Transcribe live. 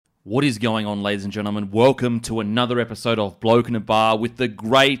What is going on, ladies and gentlemen? Welcome to another episode of Bloke in a Bar with the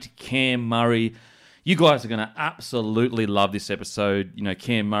great Cam Murray. You guys are going to absolutely love this episode. You know,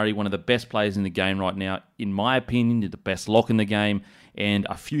 Cam Murray, one of the best players in the game right now, in my opinion, the best lock in the game, and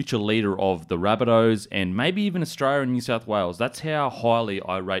a future leader of the Rabbitohs and maybe even Australia and New South Wales. That's how highly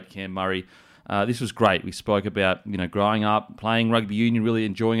I rate Cam Murray. This was great. We spoke about, growing up, playing rugby union, really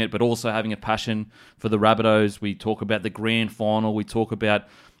enjoying it, but also having a passion for the Rabbitohs. We talk about the grand final. We talk about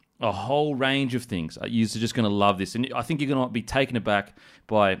a whole range of things. You're just going to love this. And I think you're going to be taken aback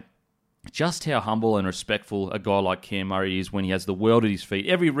by just how humble and respectful a guy like Cam Murray is when he has the world at his feet.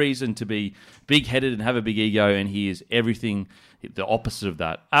 Every reason to be big-headed and have a big ego, and he is everything the opposite of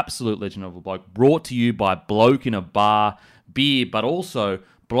that. Absolute legend of a bloke. Brought to you by Bloke in a Bar beer, but also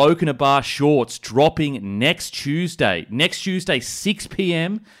Bloke in a Bar shorts dropping next Tuesday. Next Tuesday, 6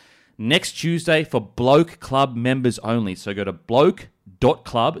 p.m. Next Tuesday for Bloke Club members only. So go to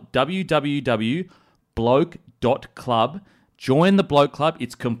bloke.club, www.bloke.club. Join the Bloke Club.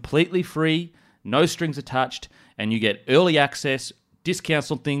 It's completely free, no strings attached, and you get early access,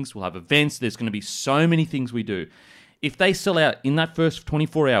 discounts on things. We'll have events. There's going to be so many things we do. If they sell out in that first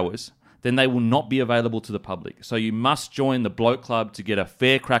 24 hours, then they will not be available to the public. So you must join the Bloke Club to get a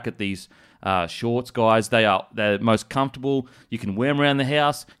fair crack at these shorts, guys. They're most comfortable. You can wear them around the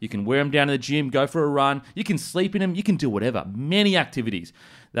house. You can wear them down to the gym, go for a run. You can sleep in them. You can do whatever. Many activities.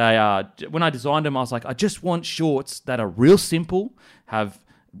 They are. When I designed them, I was like, I just want shorts that are real simple, have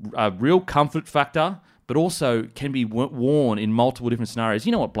a real comfort factor, but also can be worn in multiple different scenarios.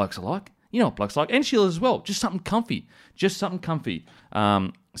 You know what blokes are like. And Sheila as well. Just something comfy.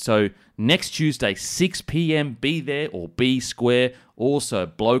 So next Tuesday, 6 p.m, be there or be square. Also,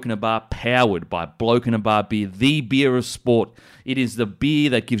 Bloke in a Bar, powered by Bloke in a Bar beer, the beer of sport. It is the beer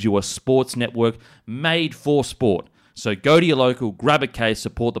that gives you a sports network made for sport. So go to your local, grab a case,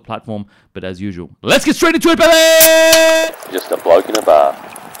 support the platform. But as usual, let's get straight into it, baby! Just a bloke in a bar.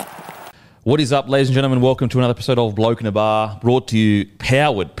 What is up, ladies and gentlemen? Welcome to another episode of Bloke in a Bar, brought to you,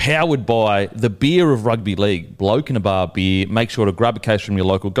 powered by the beer of rugby league, Bloke in a Bar beer. Make sure to grab a case from your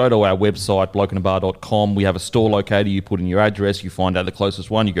local. Go to our website, blokeinabar.com. We have a store locator. You put in your address. You find out the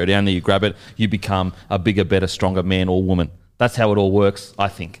closest one. You go down there. You grab it. You become a bigger, better, stronger man or woman. That's how it all works, I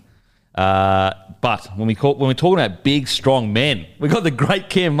think. But when we're talking about big, strong men, we got the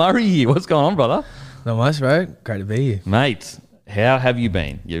great Cam Murray here. What's going on, brother? Not much, bro. Great to be here. Mate, how have you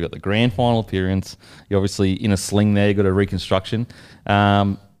been? You've got the grand final appearance. You're obviously in a sling there. You've got a reconstruction.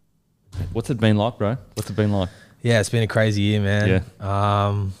 What's it been like, bro? Yeah, it's been a crazy year, man.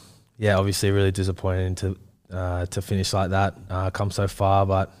 Yeah. Obviously really disappointing to finish like that. Come so far,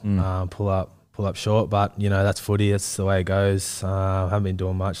 but pull up short. But, that's footy. That's the way it goes. Haven't been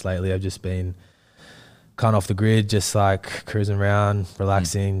doing much lately. I've just been kind of off the grid, just like cruising around,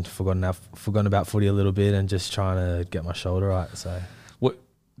 relaxing, forgotten about footy a little bit and just trying to get my shoulder right. So, what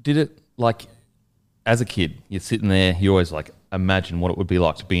did it, like, as a kid, you're sitting there, you always like imagine what it would be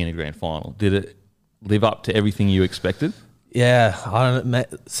like to be in a grand final. Did it live up to everything you expected? Yeah,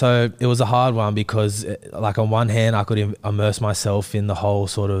 so it was a hard one because, on one hand, I could immerse myself in the whole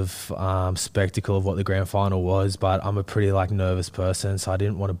sort of spectacle of what the grand final was, but I'm a pretty nervous person, so I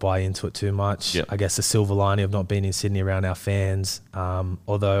didn't want to buy into it too much. Yep. I guess the silver lining of not being in Sydney around our fans,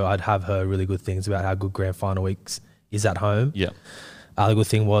 although I'd have heard really good things about how good grand final weeks is at home. Yeah. The good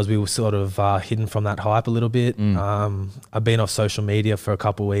thing was we were sort of hidden from that hype a little bit. I've been off social media for a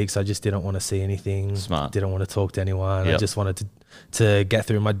couple of weeks. I just didn't want to see anything. Smart. Didn't want to talk to anyone. Yep. I just wanted to get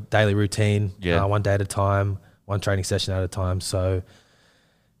through my daily routine, one day at a time, one training session at a time. So,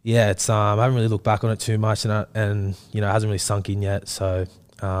 yeah, it's I haven't really looked back on it too much, and it hasn't really sunk in yet. So,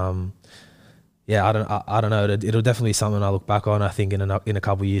 yeah, I don't know. It'll definitely be something I look back on. I think in a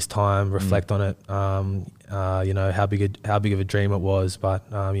couple of years' time, reflect on it. How big of a dream it was, but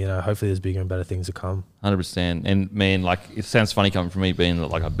hopefully there's bigger and better things to come. 100%. And man, it sounds funny coming from me being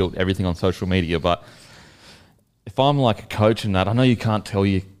that I built everything on social media, but if I'm a coach and that, I know you can't tell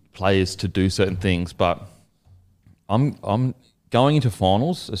your players to do certain things, but I'm going into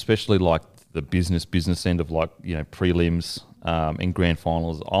finals, especially the business end of prelims and grand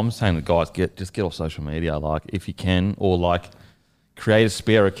finals. I'm saying to guys, just get off social media, if you can, or create a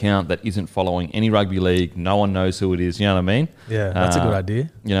spare account that isn't following any rugby league. No one knows who it is. You know what I mean? Yeah, that's a good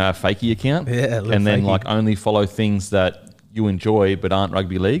idea. A fakie account. Yeah, and then fakie. Only follow things that you enjoy but aren't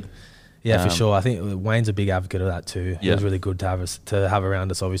rugby league. Yeah, for sure. I think Wayne's a big advocate of that too. Yeah. It was really good to have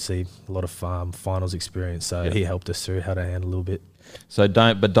around us. Obviously, a lot of finals experience, so he helped us through how to handle a little bit. So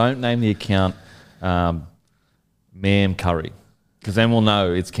don't name the account Ma'am Curry, because then we'll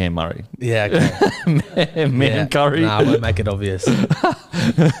know it's Cam Murray. Yeah, okay. Man Curry. Nah, I won't make it obvious.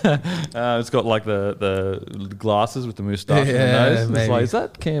 It's got like the glasses with the moustache and the nose. It's like, is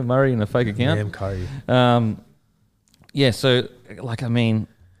that Cam Murray in a fake account? Cam Curry. Yeah, so, like, I mean,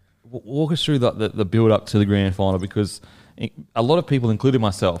 walk us through the build-up to the grand final, because a lot of people, including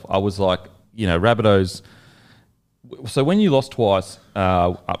myself, I was like, you know, Rabbitohs. So when you lost twice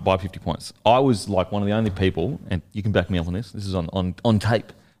up by 50 points, I was like one of the only people, and you can back me up on this is on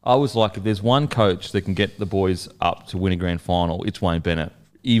tape. I was like, if there's one coach that can get the boys up to win a grand final, it's Wayne Bennett,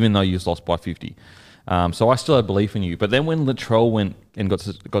 even though you lost by 50. So I still had belief in you. But then when Latrell went and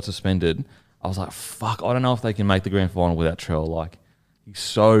got suspended, I was like, fuck, I don't know if they can make the grand final without Trell. Like, he's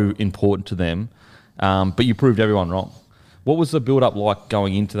so important to them. But you proved everyone wrong. What was the build-up like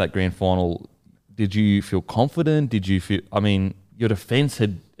going into that grand final? Did you feel confident? Did you feel... I mean, your defence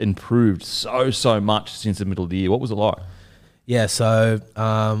had improved so much since the middle of the year. What was it like? Yeah, so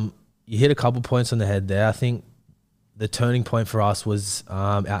you hit a couple points on the head there. I think the turning point for us was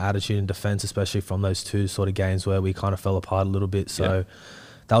our attitude in defence, especially from those two sort of games where we kind of fell apart a little bit. So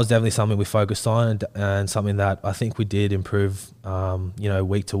that was definitely something we focused on, and something that I think we did improve,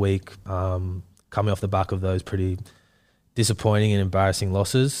 week to week, coming off the back of those pretty disappointing and embarrassing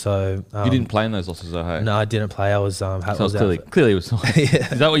losses. So you didn't play in those losses, though, hey? No, I didn't play. I was clearly it was.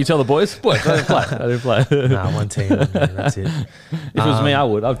 Is that what you tell the boys? Boys, I didn't play. Nah, one team. That's it. If it was me,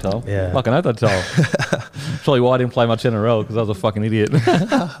 I'd tell. Yeah. Fucking oath, I'd tell. Probably why I didn't play much NRL, because I was a fucking idiot.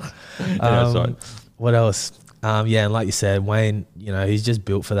 Sorry. What else? And like you said, Wayne, he's just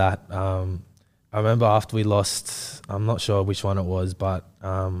built for that. I remember after we lost, I'm not sure which one it was, but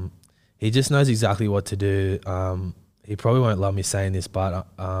he just knows exactly what to do. He probably won't love me saying this, but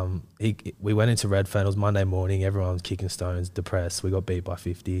we went into Redfern. It was Monday morning. Everyone was kicking stones, depressed. We got beat by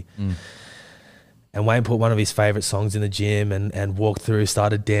 50. And Wayne put one of his favourite songs in the gym and walked through,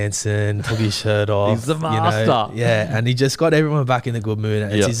 started dancing, took his shirt off. He's the master. And he just got everyone back in a good mood.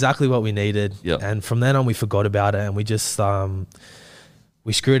 It's exactly what we needed. Yep. And from then on, we forgot about it, and we just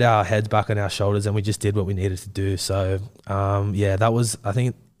we screwed our heads back on our shoulders, and we just did what we needed to do. So, that was, I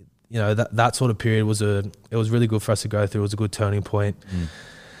think, that sort of period it was really good for us to go through. It was a good turning point.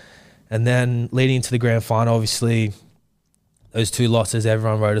 And then leading into the grand final, obviously, those two losses,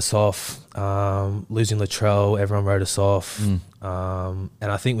 everyone wrote us off. Losing Latrell, everyone wrote us off. And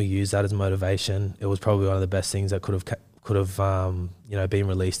I think we used that as motivation. It was probably one of the best things that could have been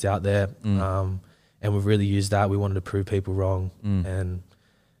released out there. And we've really used that. We wanted to prove people wrong. And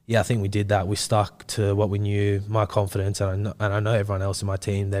I think we did that. We stuck to what we knew. My confidence, and I know everyone else in my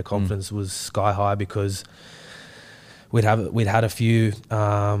team, their confidence was sky high, because we'd had a few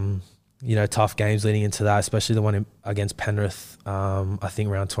tough games leading into that, especially the one against Penrith. I think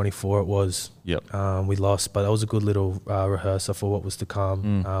round 24 it was. We lost, but that was a good little rehearsal for what was to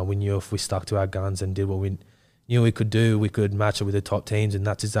come. We knew if we stuck to our guns and did what we knew we could do, we could match it with the top teams, and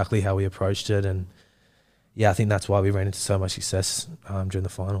that's exactly how we approached it. And I think that's why we ran into so much success during the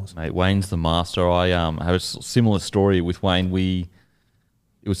finals. Mate, Wayne's the master. I have a similar story with Wayne.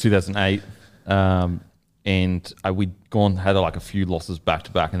 It was 2008. And we'd had like a few losses back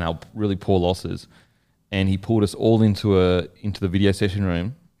to back, and they were really poor losses. And he pulled us all into the video session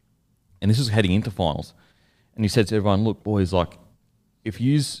room, and this was heading into finals. And he said to everyone, "Look, boys, like, if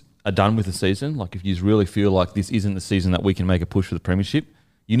yous are done with the season, like if yous really feel like this isn't the season that we can make a push for the premiership,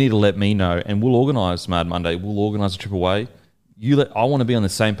 you need to let me know, and we'll organise Mad Monday. We'll organise a trip away. I want to be on the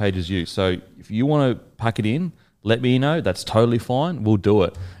same page as you. So if you want to pack it in, let me know. That's totally fine. We'll do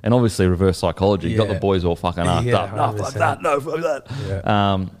it." And obviously, reverse psychology. You got the boys all fucking up. No, fuck that. No, fuck that.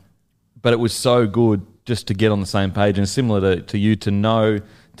 Yeah. But it was so good just to get on the same page, and similar to you, to know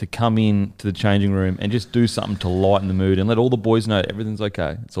to come in to the changing room and just do something to lighten the mood and let all the boys know everything's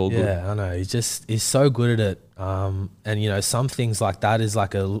okay. It's all good. Yeah, I know. He's so good at it. And some things like that is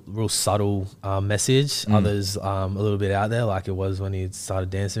like a real subtle message. Others a little bit out there, like it was when he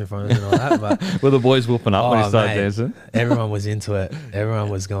started dancing in front of us and all that. But were the boys whooping up when he started dancing? Everyone was into it. Everyone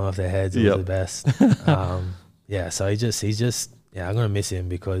was going off their heads. It was the best. So he's just I'm gonna miss him,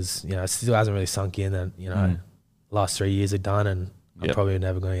 because it still hasn't really sunk in that last 3 years are done, and I'm probably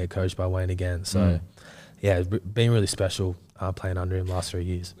never going to get coached by Wayne again. So it's been really special playing under him last 3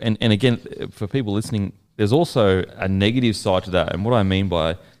 years. And again, for people listening, there's also a negative side to that. And what I mean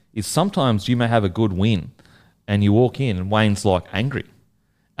by is sometimes you may have a good win and you walk in and Wayne's like angry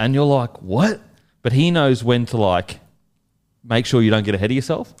and you're like, what? But he knows when to like make sure you don't get ahead of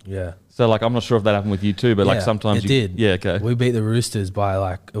yourself. Yeah. So like, I'm not sure if that happened with you too, but like sometimes it did. Yeah, okay. We beat the Roosters by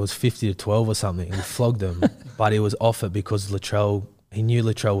like, it was 50-12 or something. We flogged them, but he was off it because he knew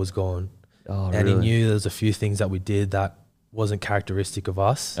Latrell was gone. Oh, and he knew there was a few things that we did that wasn't characteristic of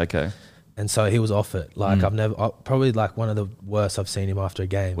us. Okay. so he was off it. Like probably like one of the worst I've seen him after a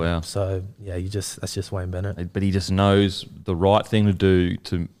game. Wow. So yeah, that's just Wayne Bennett. But he just knows the right thing to do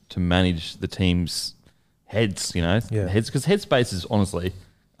to manage the team's heads, heads, because headspace is honestly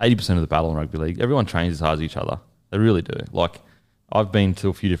 80% of the battle in rugby league. Everyone trains as hard as each other. They really do. Like, I've been to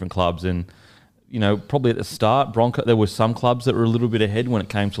a few different clubs and, probably at the start, there were some clubs that were a little bit ahead when it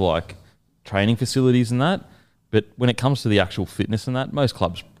came to like training facilities and that. But when it comes to the actual fitness and that, most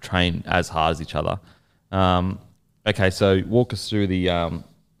clubs train as hard as each other. Okay, so walk us through the.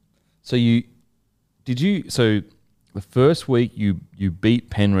 So the first week you beat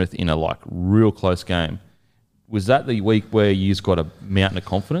Penrith in a like real close game. Was that the week where you just got a mountain of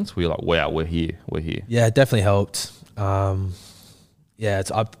confidence? Where you're like, wow, we're here. Yeah, it definitely helped.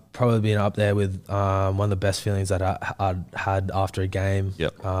 I've probably been up there with one of the best feelings that I'd had after a game.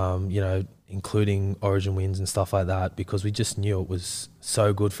 Yep. Including Origin wins and stuff like that, because we just knew it was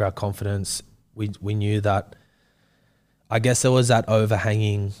so good for our confidence. We knew that, I guess there was that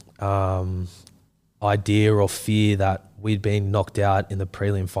overhanging idea or fear that we'd been knocked out in the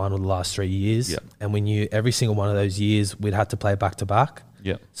prelim final the last 3 years. Yep. And we knew every single one of those years we'd had to play back to back.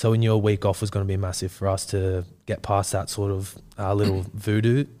 Yeah. So we knew a week off was going to be massive for us to get past that sort of little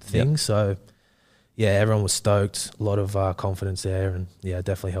voodoo thing. Yep. So yeah, everyone was stoked. A lot of confidence there, and yeah, it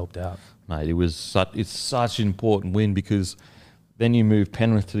definitely helped out. Mate, it's such an important win, because then you move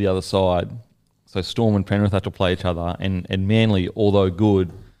Penrith to the other side. So Storm and Penrith have to play each other, and Manly, although good,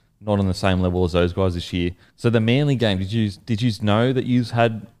 not on the same level as those guys this year. So the Manly game, did you know that you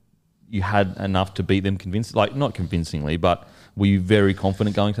had enough to beat them like not convincingly, but were you very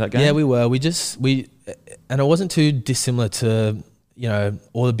confident going to that game? Yeah, we were. And it wasn't too dissimilar to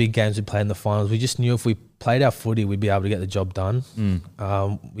all the big games we played in the finals. We just knew if we played our footy, we'd be able to get the job done.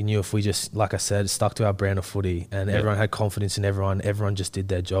 We knew if we just, like I said, stuck to our brand of footy, and everyone had confidence in everyone just did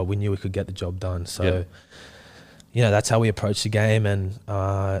their job. We knew we could get the job done. So, that's how we approached the game. And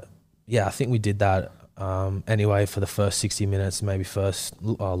I think we did that anyway for the first 60 minutes. Maybe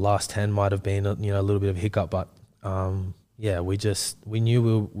last 10 might have been a little bit of a hiccup, but we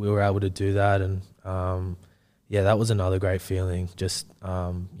knew we were able to do that. And that was another great feeling, just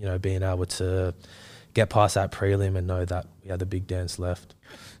being able to get past that prelim and know that we had the big dance left.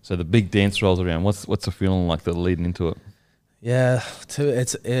 So the big dance rolls around. What's the feeling like that leading into it? Yeah, I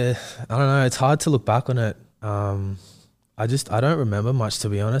don't know. It's hard to look back on it. I don't remember much, to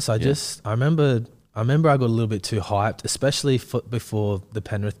be honest. I remember I got a little bit too hyped, especially before the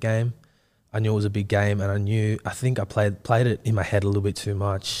Penrith game. I knew it was a big game, and I think I played it in my head a little bit too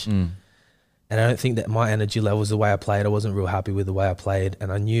much. And I don't think that my energy levels, the way I played, I wasn't real happy with the way I played.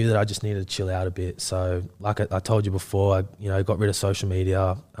 And I knew that I just needed to chill out a bit. So like I told you before, I got rid of social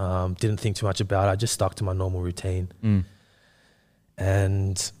media, didn't think too much about it. I just stuck to my normal routine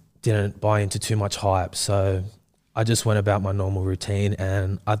and didn't buy into too much hype. So I just went about my normal routine,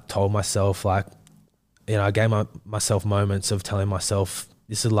 and I told myself, I gave myself moments of telling myself,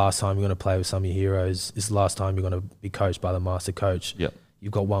 this is the last time you're going to play with some of your heroes. This is the last time you're going to be coached by the master coach. Yep.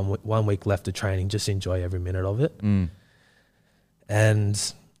 You've got one week left of training. Just enjoy every minute of it.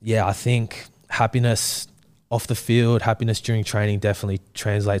 And I think happiness off the field, happiness during training definitely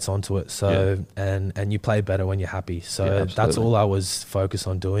translates onto it. So and you play better when you're happy. So that's all I was focused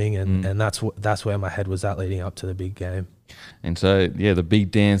on doing, and that's where my head was at leading up to the big game. And so the big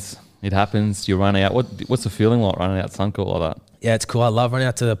dance, it happens. You run out. What's the feeling like running out Suncorp like that? Yeah, it's cool. I love running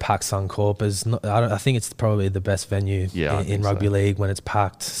out to the packed Suncorp. I think it's probably the best venue in rugby league when it's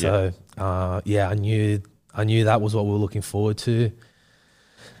packed. So I knew that was what we were looking forward to.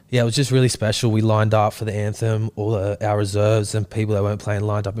 Yeah, it was just really special. We lined up for the anthem. All our reserves and people that weren't playing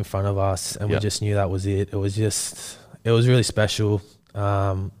lined up in front of us, and we just knew that was it. It was really special.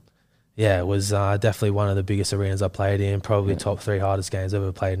 It was definitely one of the biggest arenas I played in. Probably top 3 hardest games I've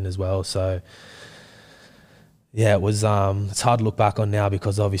ever played in as well. So. Yeah, it was. It's hard to look back on now,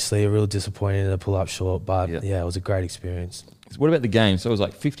 because obviously a real disappointing to pull up short. But it was a great experience. So what about the game? So it was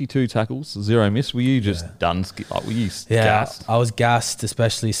like 52 tackles, 0 miss. Were you just done? Were you gassed? I was gassed,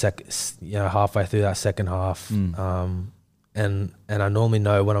 especially halfway through that second half. And I normally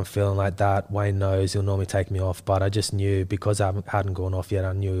know when I'm feeling like that. Wayne knows, he'll normally take me off, but I just knew, because I hadn't gone off yet,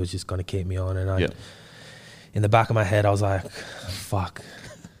 I knew he was just going to keep me on. And in the back of my head, I was like, fuck.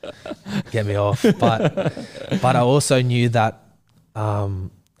 Get me off, but I also knew that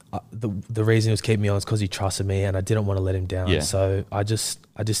the reason he was keeping me on is because he trusted me, and I didn't want to let him down. So I just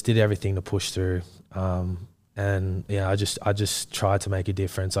did everything to push through, and I just tried to make a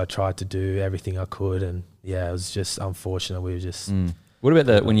difference. I tried to do everything I could, and it was just unfortunate. We were just What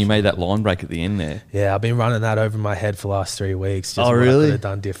about when you made that line break at the end there? Yeah, I've been running that over my head for the last 3 weeks. Just really? I could have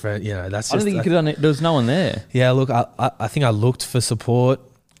done different. You know, that's just. I don't think you could have done it. There was no one there. Yeah, look, I think I looked for support,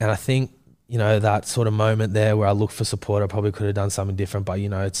 and I think, you know, that sort of moment there where I looked for support, I probably could have done something different. But, you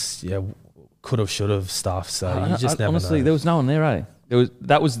know, it's could have, should have stuff. So you just never honestly, know. there was no one there, eh?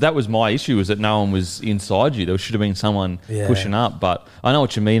 That was my issue, was that no one was inside you. There should have been someone pushing up. But I know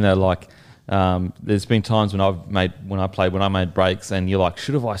what you mean though. Like, there's been times when I made breaks, and you're like,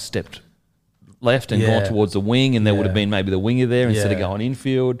 should have I stepped left and gone towards the wing, and there would have been maybe the winger there instead of going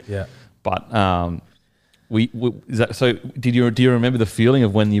infield. Yeah. But do you remember the feeling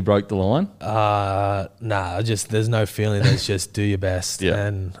of when you broke the line? Nah, there's no feeling. There's just do your best. Yeah.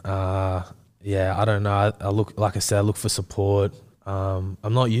 And I don't know. I look for support. I'm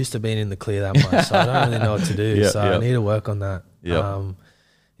not used to being in the clear that much, so I don't really know what to do. I need to work on that. Yeah.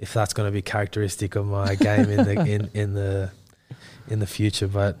 If that's going to be characteristic of my game in the future,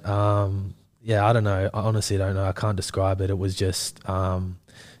 but I don't know. I honestly don't know. I can't describe it. It was just I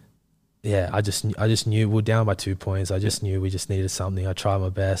just knew we were down by 2 points. I just knew we just needed something. I tried my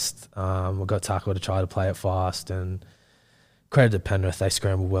best. I got tackled to try to play it fast, and credit to Penrith. They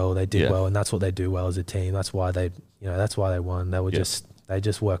scrambled well. They did well, and that's what they do well as a team. That's why they won. They were they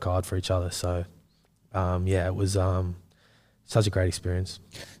just work hard for each other. So it was such a great experience.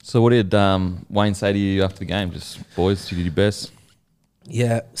 So what did Wayne say to you after the game? Just, boys, you did your best.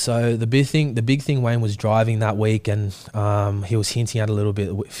 Yeah. So the big thing Wayne was driving that week, and he was hinting at a little bit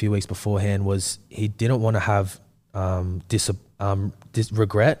a few weeks beforehand, was he didn't want to have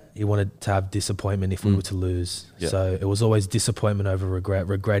regret. He wanted to have disappointment if we were to lose. Yeah. So it was always disappointment over regret.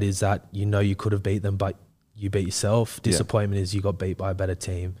 Regret is that you could have beat them, but you beat yourself. Disappointment is you got beat by a better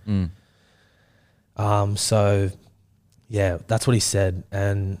team. That's what he said.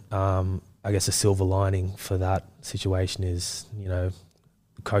 And I guess a silver lining for that situation is, the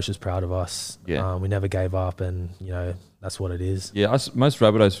coach was proud of us. Yeah. We never gave up, and, that's what it is. Yeah, most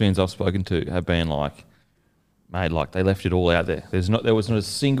Rabbitohs fans I've spoken to have been like, mate, like they left it all out there. There was not a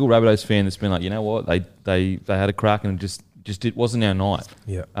single Rabbitohs fan that's been like, you know what, they had a crack and it wasn't our night.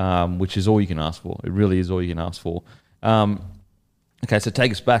 Yeah. Which is all you can ask for. It really is all you can ask for. Okay, so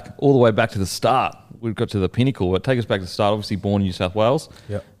take us back all the way back to the start. We've got to the pinnacle, but take us back to the start. Obviously born in New South Wales.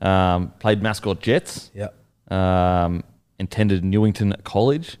 Yeah. Played Mascot Jets. Yeah. Attended Newington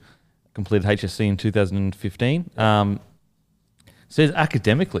College. Completed HSC in 2015. Says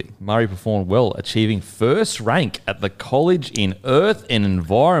academically, Murray performed well, achieving first rank at the College in Earth and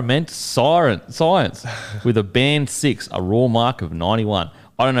Environment Science with a band 6, a raw mark of 91.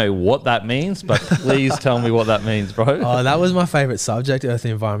 I don't know what that means, but please tell me what that means, bro. Oh, that was my favourite subject, Earth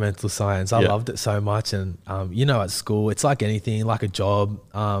and Environmental Science. I loved it so much. And, at school, it's like anything, like a job.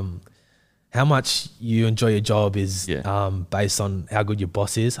 How much you enjoy your job is based on how good your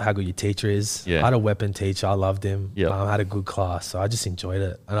boss is, how good your teacher is. Yeah. I had a weapon teacher. I loved him. Yep. I had a good class, so I just enjoyed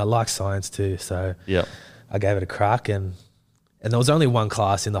it. And I like science too, so I gave it a crack. And there was only one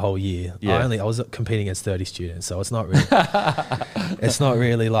class in the whole year. Yeah. I was competing against 30 students, so it's not really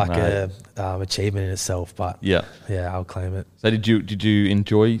like a achievement in itself. But I'll claim it. So did you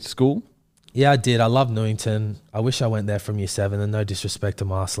enjoy school? Yeah, I did. I love Newington. I wish I went there from year 7, and no disrespect to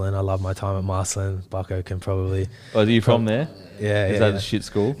Marcelin. I love my time at Marcelin. Bucko can probably... Oh, are you from there? Yeah. Is that a shit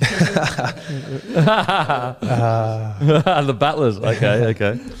school? The Battlers.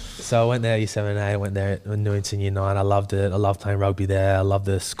 Okay. So I went there year 7 and 8. I went there in Newington year 9. I loved it. I loved playing rugby there. I love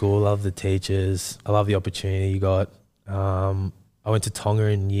the school. I love the teachers. I love the opportunity you got. I went to Tonga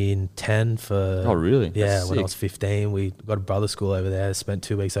in year 10 for... Oh, really? Yeah, when I was 15. We got a brother school over there. Spent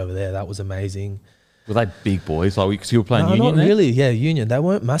 2 weeks over there. That was amazing. Were they big boys? Like, because you were playing Union not there? really. Yeah, Union. They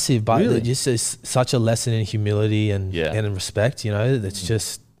weren't massive, but really? It's such a lesson in humility and in respect, It's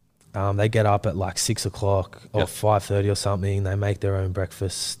just... they get up at like 6 o'clock or 5:30 or something. They make their own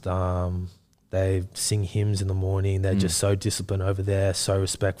breakfast. They sing hymns in the morning. They're just so disciplined over there, so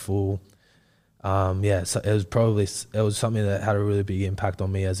respectful. So it was something that had a really big impact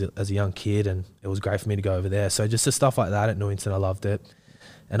on me as a young kid, and it was great for me to go over there. So just the stuff like that at Newington, I loved it.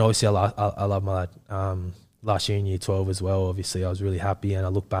 And obviously I love my last year in year 12 as well. Obviously I was really happy, and I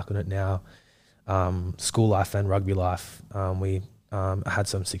look back on it now. School life and rugby life, we had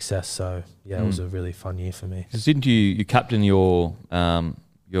some success. So it was a really fun year for me. Didn't you captain your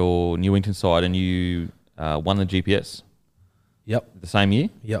Newington side, and you won the GPS? Yep. The same year?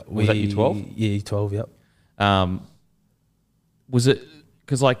 Yep. Was that year 12? Year 12, yep. Was it,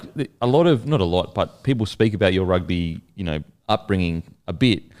 because like not a lot, but people speak about your rugby, upbringing a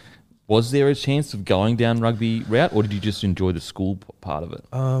bit. Was there a chance of going down rugby route, or did you just enjoy the school part of it?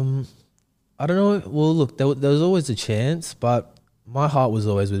 I don't know. Well, look, there was always a chance, but my heart was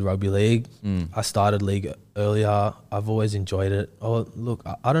always with rugby league. I started league earlier. I've always enjoyed it. Oh, look,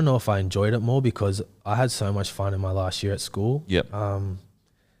 I don't know if I enjoyed it more because I had so much fun in my last year at school. Yep.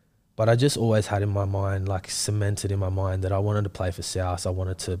 But I just always had in my mind, like cemented in my mind, that I wanted to play for South. I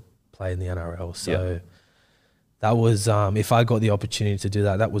wanted to play in the NRL. So that was, if I got the opportunity to do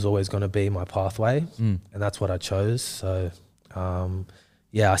that, that was always going to be my pathway. And that's what I chose. So,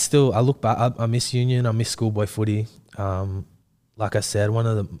 yeah, I look back, I miss Union. I miss schoolboy footy. Like I said, one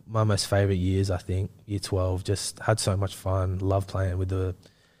of my most favourite years, I think, year 12, just had so much fun. Love playing with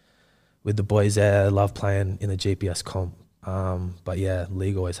the boys there. Love playing in the GPS comp. But yeah,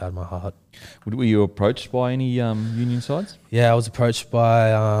 league always had my heart. Were you approached by any Union sides? Yeah, I was approached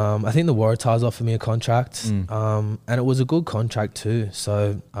by, I think the Waratahs offered me a contract, and it was a good contract too.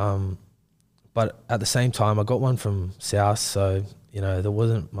 So, but at the same time, I got one from South, so there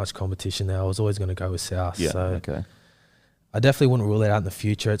wasn't much competition there. I was always going to go with South. Yeah, so okay. I definitely wouldn't rule it out in the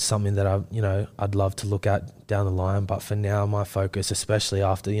future. It's something that I'd love to look at down the line. But for now, my focus, especially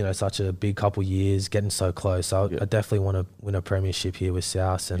after such a big couple of years, getting so close, I definitely want to win a premiership here with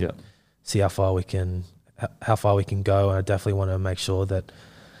South and see how far we can go. And I definitely want to make sure that,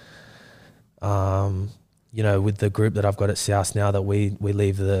 with the group that I've got at South now, that we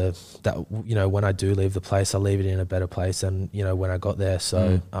leave when I do leave the place, I leave it in a better place than when I got there.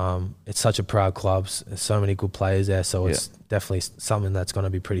 So it's such a proud club. There's so many good players there. So it's definitely something that's going to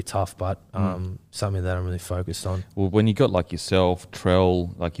be pretty tough, but something that I'm really focused on. Well, when you got like yourself,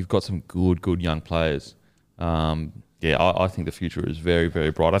 Trell, like you've got some good young players. I think the future is very,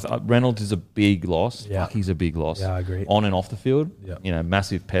 very bright. Reynolds is a big loss. Yeah. He's a big loss. Yeah, I agree. On and off the field,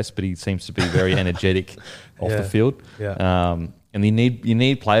 massive pest, but he seems to be very energetic off the field. Yeah. And you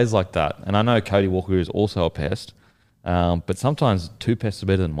need players like that. And I know Cody Walker is also a pest, but sometimes two pests are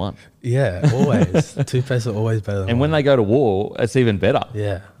better than one. Yeah, always. Two pests are always better than one. And when they go to war, it's even better.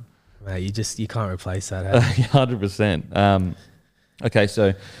 Yeah. Mate, you can't replace that. 100%. Okay,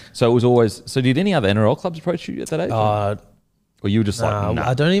 so it was always. So did any other NRL clubs approach you at that age? Or you were just like, nah.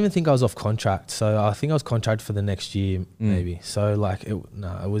 I don't even think I was off contract. So I think I was contracted for the next year, maybe. So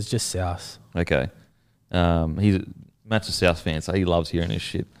it was just South. Okay. Matt's a South fan, so he loves hearing his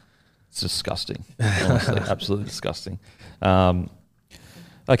shit. It's disgusting. Honestly, absolutely disgusting.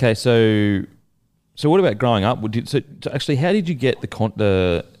 Okay, so what about growing up? Actually, how did you get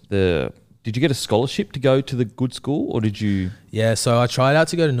did you get a scholarship to go to the good school, or did you? Yeah, so I tried out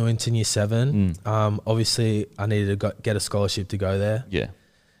to go to Newington Year 7. Obviously, I needed to get a scholarship to go there. Yeah.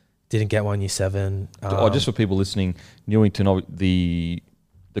 Didn't get one Year 7. Just for people listening, Newington, the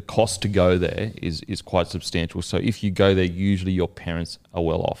cost to go there is quite substantial. So if you go there, usually your parents are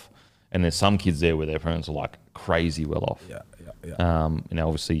well off. And there's some kids there where their parents are like crazy well off. Yeah.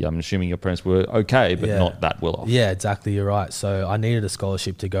 Obviously, I'm assuming your parents were okay, but not that well off. Yeah, exactly. You're right. So I needed a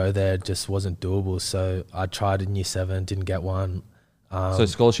scholarship to go there. It just wasn't doable. So I tried in Year 7, didn't get one. So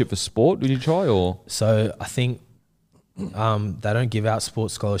scholarship for sport, did you try? Or so I think they don't give out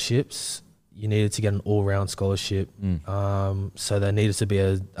sports scholarships. You needed to get an all-round scholarship. So there needed to be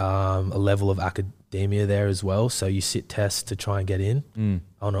a level of academia there as well. So you sit tests to try and get in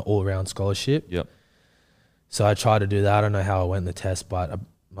on an all-round scholarship. Yep. So I tried to do that. I don't know how I went in the test, but I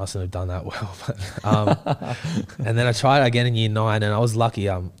mustn't have done that well. And then I tried again in Year 9, and I was lucky.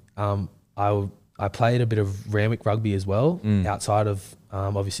 I played a bit of Randwick rugby as well, outside of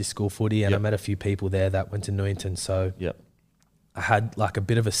obviously school footy, and I met a few people there that went to Newington. So I had like a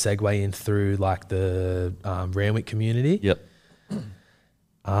bit of a segue in through like the Randwick community. Yep.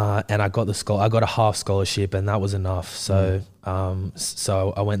 And I got I got a half scholarship, and that was enough. So,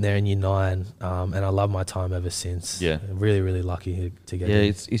 so I went there in Year 9, and I love my time ever since. Yeah, really, really lucky to get. Yeah, in.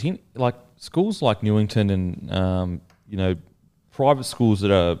 it's like schools like Newington and private schools that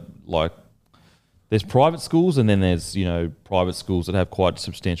are like. There's private schools, and then there's private schools that have quite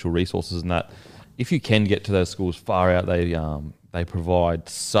substantial resources, and that if you can get to those schools far out, they provide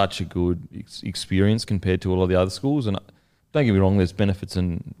such a good experience compared to all of the other schools. And don't get me wrong, there's benefits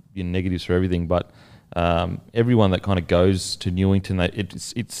and negatives for everything, but everyone that kind of goes to Newington,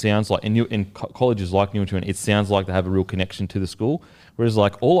 it sounds like, in colleges like Newington, it sounds like they have a real connection to the school. Whereas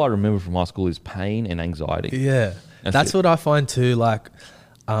like all I remember from high school is pain and anxiety. Yeah, that's what I find too. Like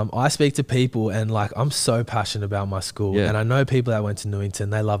I speak to people, and like I'm so passionate about my school, and I know people that went to Newington,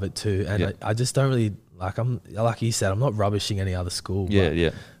 they love it too. And I just don't really like you said, I'm not rubbishing any other school.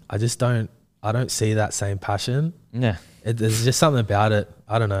 Yeah. I just don't see that same passion. Yeah. There's just something about it.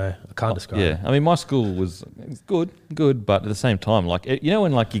 I don't know. I can't describe it. I mean, my school was good, but at the same time, like,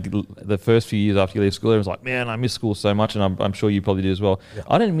 when like the first few years after you leave school, everyone's like, man, I miss school so much, and I'm sure you probably do as well. Yeah.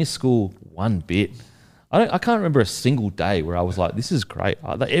 I didn't miss school one bit. I can't remember a single day where I was like, this is great.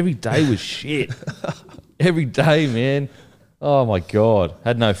 Every day was shit. Every day, man. Oh my God.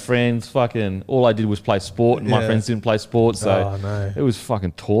 Had no friends. Fucking all I did was play sport and my friends didn't play sport. So it was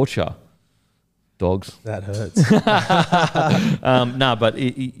fucking torture. Dogs. That hurts. But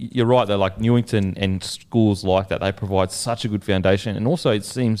you're right though. Like Newington and schools like that, they provide such a good foundation. And also it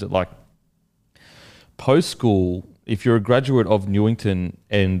seems that like post-school, if you're a graduate of Newington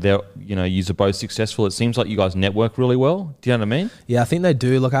and they're, you're both successful, it seems like you guys network really well. Do you know what I mean? Yeah, I think they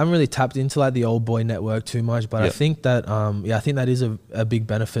do. Look, I haven't really tapped into like the old boy network too much, but I think that, I think that is a big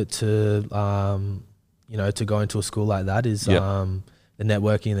benefit to, to go into a school like that is the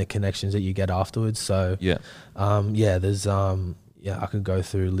networking and the connections that you get afterwards. So, there's, I could go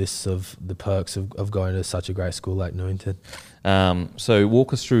through lists of the perks of going to such a great school like Newington. So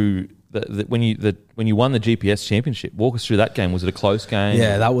walk us through when you won the GPS championship, walk us through that game. Was it a close game?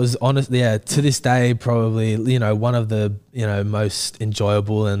 Yeah, that was honestly, to this day, probably, one of the, most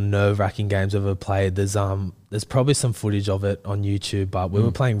enjoyable and nerve-wracking games I've ever played. There's probably some footage of it on YouTube, but we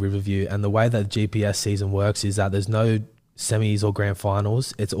were playing Riverview, and the way that GPS season works is that there's no semis or grand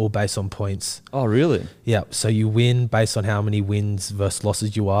finals. It's all based on points. Oh, really? Yeah. So you win based on how many wins versus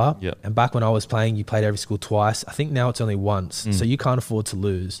losses you are. Yeah. And back when I was playing, you played every school twice. I think now it's only once. So you can't afford to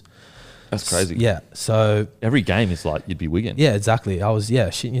lose. That's crazy. Yeah. So every game is like you'd be wigging. Yeah, exactly. I was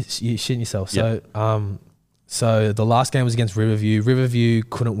shitting yourself. So so the last game was against Riverview. Riverview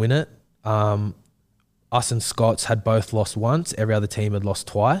couldn't win it. Us and Scots had both lost once. Every other team had lost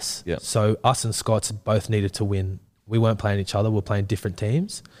twice. Yeah. So us and Scots both needed to win. We weren't playing each other. We were playing different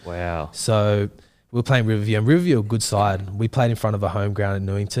teams. Wow. So we were playing Riverview, and Riverview were a good side. We played in front of a home ground in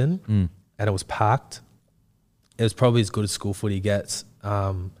Newington, and it was packed. It was probably as good as school footy gets.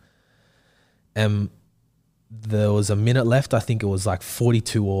 And there was a minute left. I think it was like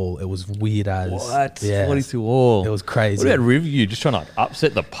 42 all. It was weird as. What? Yeah. 42 all. It was crazy. What about Riverview just trying to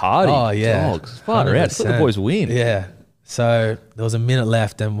upset the party? Oh, yeah. Dogs. Far out. Let the boys win. Yeah. So there was a minute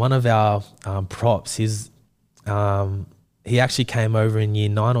left, and one of our props, he actually came over in year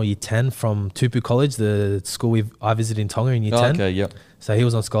 9 or year 10 from Tupu College, the school I visited in Tonga in year 10. Okay, yep. So he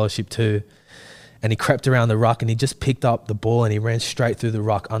was on scholarship too. And he crept around the ruck, and he just picked up the ball and he ran straight through the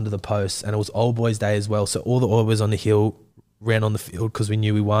ruck under the post. And it was Old Boys Day as well. So all the Old Boys on the hill ran on the field because we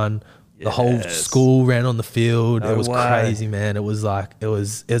knew we won. Yes. The whole school ran on the field. It was crazy, man. It was like, it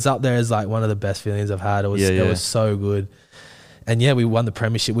was up there as like one of the best feelings I've had. It was so good. And we won the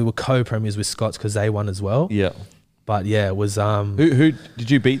premiership. We were co-premiers with Scots because they won as well. Yeah. But it was who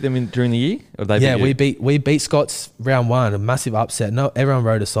did you beat them during the year? Or they we beat Scots round 1, a massive upset. No, everyone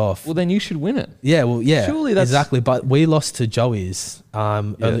wrote us off. Well, then you should win it. Yeah, surely that's exactly. But we lost to Joey's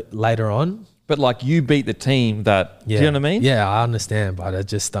later on. But like you beat the team that. Do you know what I mean? Yeah, I understand, but I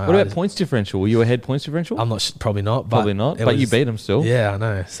just don't. What about points differential? Were you ahead points differential? I'm not. Probably not. Probably not. But you beat them still. Yeah, I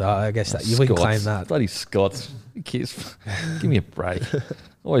know. So I guess that you can claim that. Bloody Scots. Give me a break.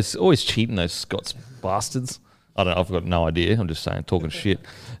 always cheating those Scots bastards. I don't know. I've got no idea. I'm just saying, talking shit.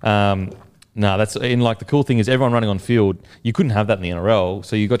 No, that's and like the cool thing is everyone running on field. You couldn't have that in the NRL,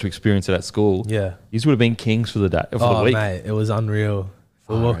 so you got to experience it at school. Yeah, you would have been kings for the day for the week. Mate, it was unreal.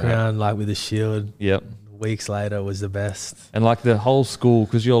 We walk around like with a shield. Yep. Weeks later, it was the best. And like the whole school,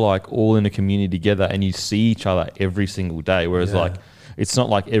 because you're like all in a community together, and you see each other every single day. Whereas like it's not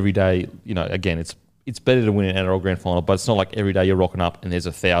like every day. Again, it's better to win an NRL grand final, but it's not like every day you're rocking up and there's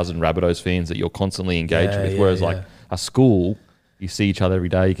 1,000 Rabbitohs fans that you're constantly engaged with. Whereas like a school, you see each other every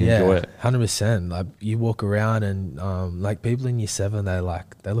day, you can enjoy it. 100%. Like you walk around and like people in year 7, they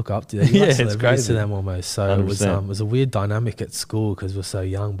look up to you. You're like celebrities to them almost. So it was a weird dynamic at school because we're so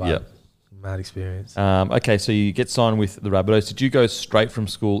young, but mad experience. Okay, so you get signed with the Rabbitohs. Did you go straight from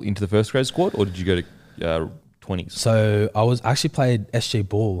school into the first grade squad, or did you go to 20s? So I was actually played SG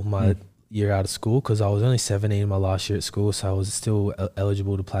ball my year out of school because I was only 17 my last year at school, so I was still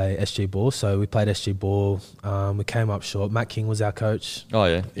eligible to play SG ball. So we played SG ball. We came up short. Matt King was our coach. Oh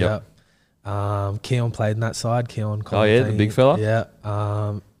yeah, yep. Keon played in that side. Keon. Oh yeah, the big fella. Yeah.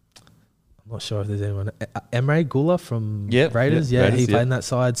 I'm not sure if there's anyone. Emre Gula from Raiders. Yeah, he played in that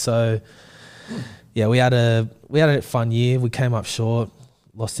side. So yeah, we had a fun year. We came up short,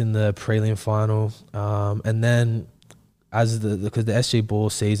 lost in the prelim final, and then. Because the SG ball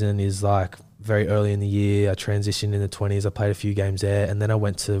season is like very early in the year, I transitioned in the 20s. I played a few games there, and then I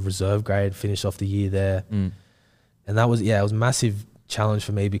went to reserve grade, finished off the year there, and that was it was a massive challenge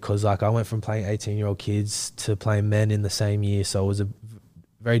for me because like I went from playing 18-year-old kids to playing men in the same year, so it was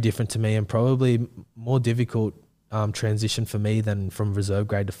very different to me and probably more difficult transition for me than from reserve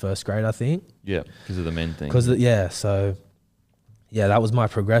grade to first grade, I think. Yeah, because of the men thing. yeah, that was my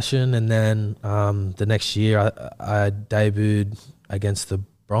progression. And then the next year I debuted against the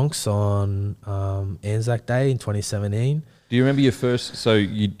Bronx on Anzac Day in 2017. Do you remember your first? So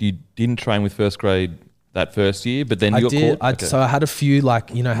you didn't train with first grade that first year, but then you got caught? Okay. So I had a few,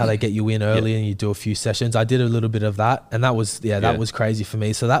 like, you know how they get you in early and you do a few sessions. I did a little bit of that, and that was was crazy for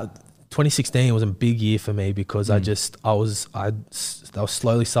me. So that 2016 was a big year for me because I was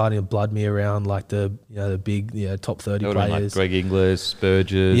slowly starting to blood me around like the big top 30 players. Like Greg Inglis,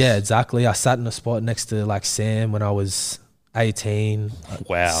 Spurgess. Yeah, exactly. I sat in a spot next to like Sam when I was 18.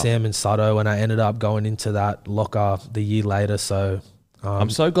 Wow. Sam and Sutto, and I ended up going into that locker the year later. So I'm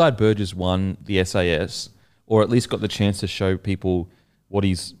so glad Burgess won the SAS, or at least got the chance to show people what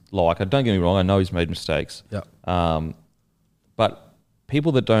he's like. Don't get me wrong, I know he's made mistakes. Yeah. But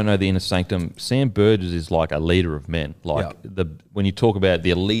people that don't know the inner sanctum, Sam Burgess is like a leader of men. Like when you talk about the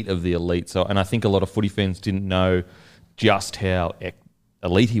elite of the elite. So, and I think a lot of footy fans didn't know just how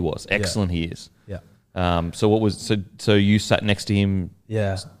elite he was, excellent he is. Yeah. So you sat next to him?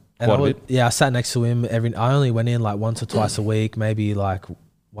 Yeah. Quite a bit? Yeah, I sat next to him I only went in like once or twice a week, maybe like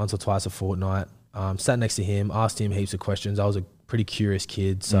once or twice a fortnight. Sat next to him, asked him heaps of questions. I was a pretty curious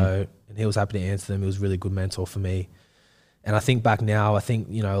kid, and he was happy to answer them. He was a really good mentor for me. And I think back now,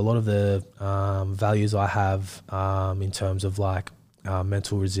 a lot of the values I have in terms of like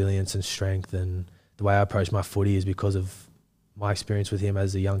mental resilience and strength and the way I approach my footy is because of my experience with him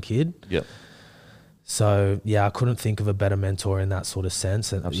as a young kid. Yep. So yeah, I couldn't think of a better mentor in that sort of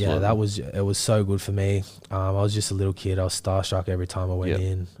sense. And absolutely. it was so good for me. I was just a little kid. I was starstruck every time I went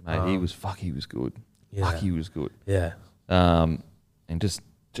in. Mate, he was good. Yeah. He was good. Yeah. And just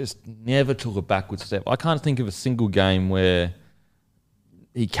never took a backward step. I can't think of a single game where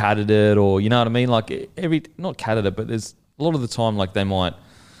he catted it, or you know what I mean? Like not catted it, but there's a lot of the time like they might,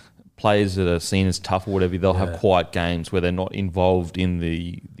 players that are seen as tough or whatever, they'll have quiet games where they're not involved in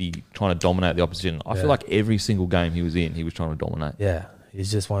the trying to dominate the opposition. I feel like every single game he was in, he was trying to dominate. Yeah,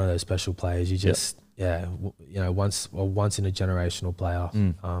 he's just one of those special players. You just once in a generational player.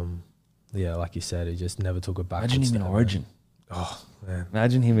 Like you said, he just never took it back. Imagine him in Origin. Oh man,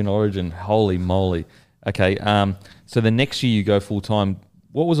 imagine him in Origin. Holy moly. Okay, so the next year you go full time.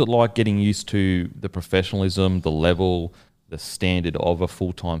 What was it like getting used to the professionalism, the level, the standard of a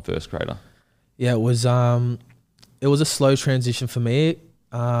full-time first grader? Yeah, it was a slow transition for me.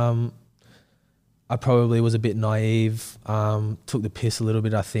 I probably was a bit naive, took the piss a little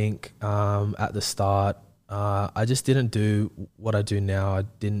bit, I think, at the start. I just didn't do what I do now. I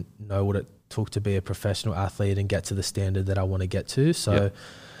didn't know what it took to be a professional athlete and get to the standard that I want to get to. So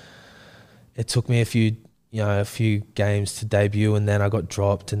it took me a few games to debut, and then I got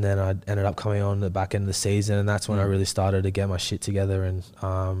dropped, and then I ended up coming on the back end of the season, and that's when I really started to get my shit together and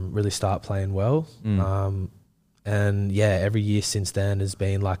really start playing well. And every year since then has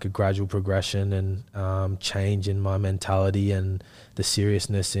been like a gradual progression and change in my mentality and the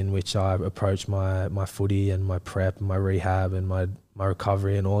seriousness in which I approach my footy and my prep and my rehab and my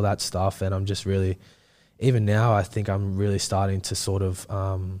recovery and all that stuff. And I'm just really, even now, I think I'm really starting to sort of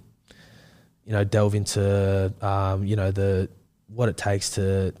delve into what it takes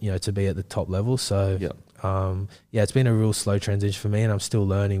to to be at the top level. So it's been a real slow transition for me, and I'm still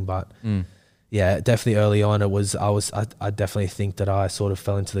learning. But definitely early on, I definitely think that I sort of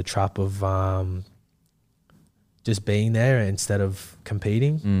fell into the trap of just being there instead of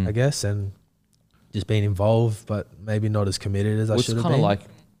competing, I guess, and just being involved, but maybe not as committed as I should have been. It's kind of like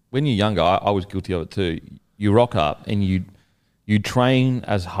when you're younger, I was guilty of it too. You rock up and you train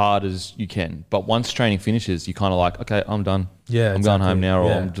as hard as you can, but once training finishes, you're kind of like, okay, I'm done. Yeah, I'm going home now,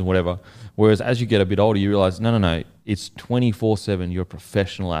 or I'm just whatever. Whereas as you get a bit older, you realize, no, it's 24/7. You're a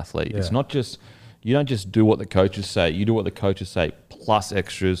professional athlete. Yeah. It's not just, you don't just do what the coaches say. You do what the coaches say, plus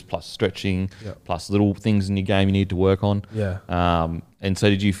extras, plus stretching, plus little things in your game you need to work on. Yeah. And so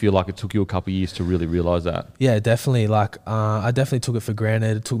did you feel like it took you a couple of years to really realize that? Yeah, definitely. Like, I definitely took it for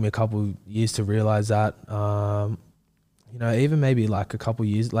granted. It took me a couple of years to realize that. Even maybe like a couple of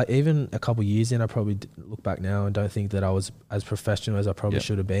years in, I probably look back now and don't think that I was as professional as I probably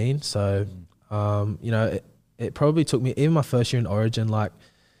should have been. So, it probably took me, even my first year in Origin, like,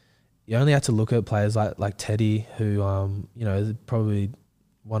 you only had to look at players like Teddy, who, probably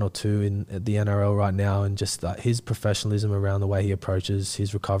one or two in the NRL right now, and just his professionalism around the way he approaches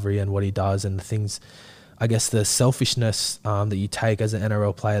his recovery and what he does, and the things, I guess, the selfishness that you take as an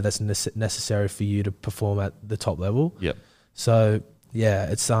NRL player that's necessary for you to perform at the top level. Yep. So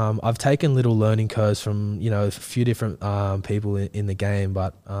it's I've taken little learning curves from a few different people in the game,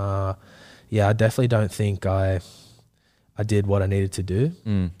 but I definitely don't think I I did what I needed to do.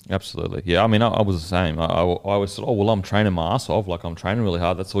 Absolutely. Yeah, I mean, I was the same. I was sort of, well, I'm training my ass off. Like, I'm training really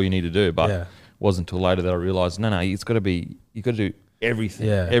hard. That's all you need to do. But it wasn't until later that I realised, no, it's got to be, you've got to do everything,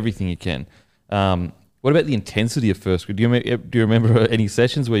 everything you can. What about the intensity of first grade? Do you remember any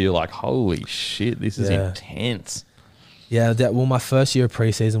sessions where you're like, holy shit, this is intense? Yeah, well, my first year of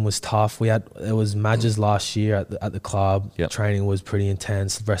preseason was tough. It was Madges last year at the club. Training was pretty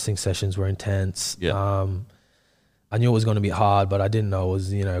intense. Wrestling sessions were intense. I knew it was going to be hard, but I didn't know it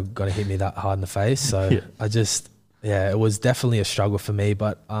was, going to hit me that hard in the face. So it was definitely a struggle for me.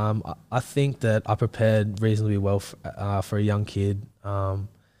 But I think that I prepared reasonably well for a young kid.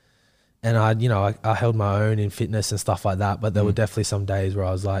 And I held my own in fitness and stuff like that. But there were definitely some days where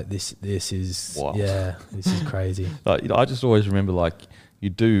I was like, this is wild. This is crazy. I just always remember, like,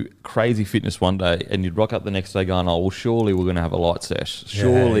 you'd do crazy fitness one day and you'd rock up the next day going, oh, well, surely we're going to have a light sesh.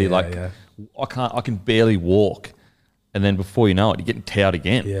 Surely, I can barely walk. And then before you know it, you're getting towed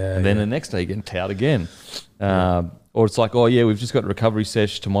again. And then the next day, you're getting towed again. Or it's like, oh, yeah, we've just got a recovery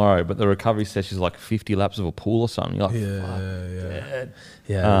sesh tomorrow, but the recovery sesh is like 50 laps of a pool or something. You're like,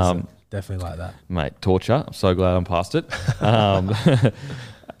 fuck. Definitely like that. Mate, torture. I'm so glad I'm past it.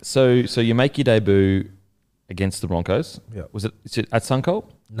 So you make your debut against the Broncos. Was it at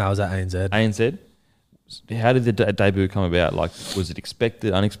Suncorp? No, it was at ANZ. ANZ? How did the debut come about? Like, was it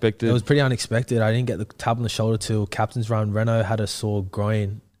expected, unexpected? It was pretty unexpected. I didn't get the tap on the shoulder till captain's run. Renault had a sore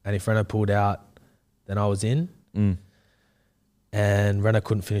groin, and if Renault pulled out, then I was in. And Renault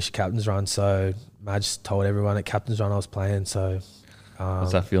couldn't finish the captain's run, so Madge told everyone at captain's run I was playing. So,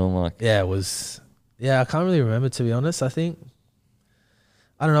 what's that feeling like? Yeah, it was. Yeah, I can't really remember, to be honest. I think,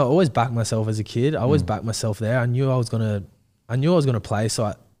 I don't know. I always backed myself as a kid. I always backed myself there. I knew I was gonna play.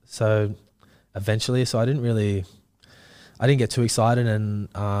 So eventually, so I didn't get too excited, and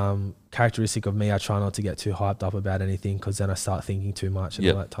characteristic of me, I try not to get too hyped up about anything, because then I start thinking too much and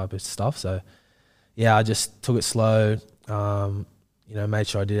all that type of stuff. So yeah, I just took it slow, made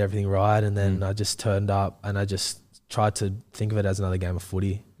sure I did everything right, and then I just turned up and I just tried to think of it as another game of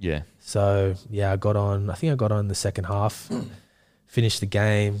footy. Yeah. So yeah, I think I got on the second half, finished the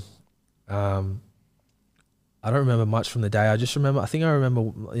game. I don't remember much from the day. I remember,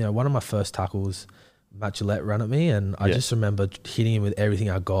 one of my first tackles, Matt Gillette ran at me, and I just remember hitting him with everything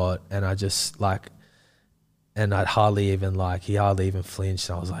I got, and I just and he hardly even flinched,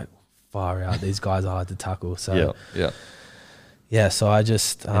 and I was like, far out, these guys are hard to tackle. So so I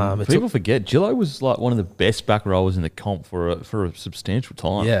just people forget Gillo was like one of the best back rowers in the comp for a substantial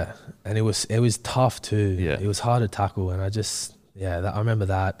time. Yeah, and it was tough too. Yeah, it was hard to tackle, and I just. I remember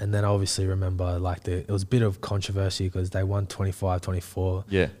that. And then I obviously remember it was a bit of controversy because they won 25-24.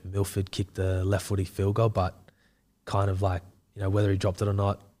 Yeah. Milford kicked the left footy field goal, but kind of whether he dropped it or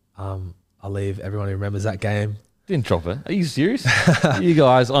not, I'll leave everyone who remembers that game. Didn't drop it. Are you serious? You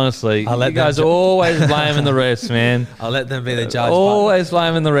guys, honestly, you guys are always blaming the refs, man. I'll let them be the judge. Always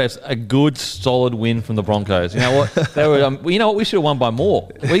blaming the refs. A good, solid win from the Broncos. You know what? They were. You know what? We should have won by more.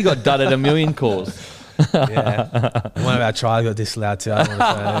 We got dudded a million calls. One of our tries got disallowed too. I don't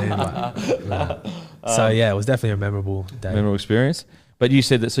want to say anything, so it was definitely a memorable day. Memorable experience. But you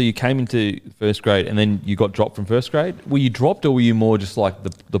said that, so you came into first grade and then you got dropped from first grade. Were you dropped, or were you more just like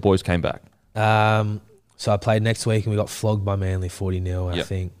the boys came back? So I played next week and we got flogged by Manly 40-0. I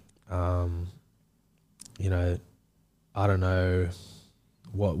think. I don't know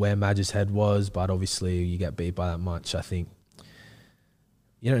where Madge's head was, but obviously you get beat by that much. I think.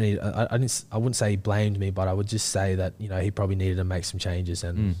 You don't need. I wouldn't say he blamed me, but I would just say that he probably needed to make some changes,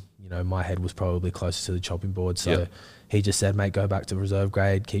 and my head was probably closer to the chopping board. So he just said, "Mate, go back to reserve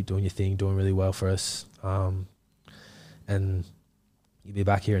grade, keep doing your thing, doing really well for us, and you'll be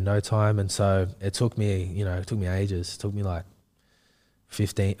back here in no time." And so it took me, ages. It took me like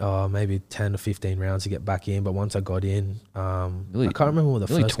 10 or 15 rounds to get back in. But once I got in, I can't remember what the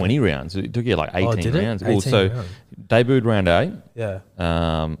first 20 rounds. It took you like 18 rounds. 18 rounds. Debuted round 8. Yeah.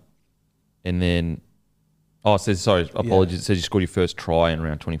 And then, apologies. It says you scored your first try in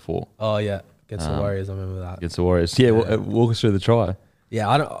round 24. Oh yeah, against the Warriors. I remember that. Against the Warriors. Yeah. Walk us through the try.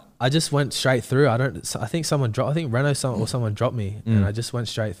 Yeah, I just went straight through. I think someone dropped. I think Renault or someone dropped me, and I just went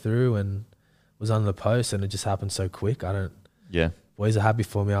straight through and was on the post, and it just happened so quick. Boys are happy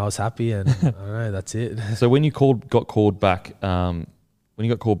for me. I was happy, and I don't know. That's it. So when you got called back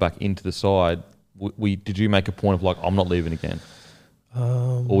into the side, did you make a point of like, I'm not leaving again,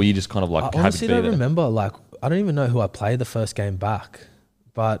 or were you just kind of like? I honestly don't remember. Like, I don't even know who I played the first game back,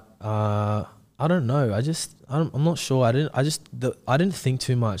 but I don't know. I'm not sure. I didn't think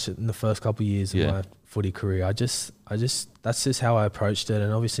too much in the first couple of years of my footy career. I just that's just how I approached it,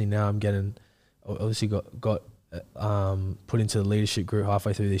 and obviously now I'm getting got put into the leadership group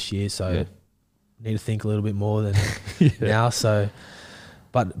halfway through this year. So need to think a little bit more than now. So,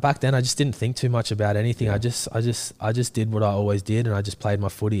 but back then I just didn't think too much about anything. I just did what I always did, and I just played my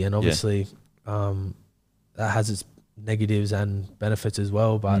footy. And obviously, that has its negatives and benefits as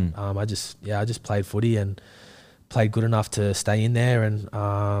well. But I just played footy and played good enough to stay in there. And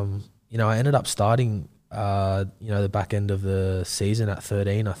I ended up starting the back end of the season at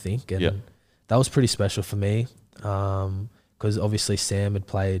 13, I think, and that was pretty special for me because obviously Sam had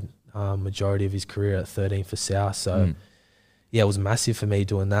played majority of his career at 13 for South, so it was massive for me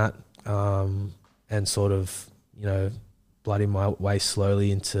doing that, and sort of blooding my way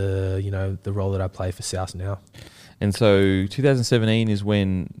slowly into the role that I play for South now. And so 2017 is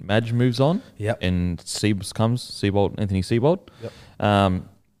when Madge moves on. Yep. And Anthony Seibold. Yep.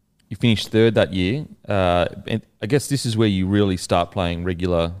 You finished third that year. And I guess this is where you really start playing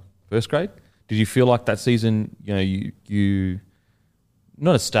regular first grade. Did you feel like that season, you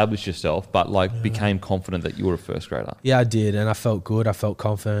not established yourself, but became confident that you were a first grader? Yeah, I did. And I felt good. I felt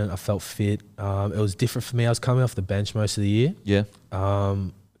confident. I felt fit. It was different for me. I was coming off the bench most of the year. Yeah.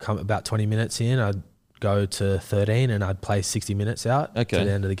 Come about 20 minutes in, I'd go to 13 and I'd play 60 minutes out to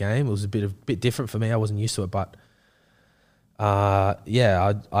the end of the game. It was a bit different for me. I wasn't used to it, but I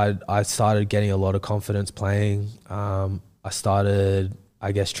started getting a lot of confidence playing. I started,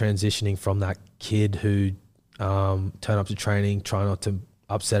 I guess, transitioning from that kid who turned up to training, try not to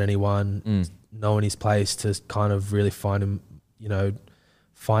upset anyone, knowing his place, to kind of really finding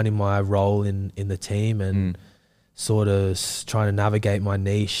my role in the team and sort of trying to navigate my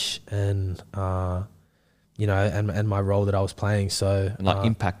niche and and my role that I was playing. So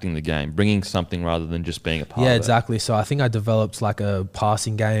impacting the game, bringing something rather than just being a part of it. Yeah, exactly. So I think I developed like a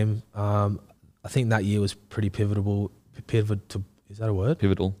passing game. I think that year was pretty pivotal. Is that a word?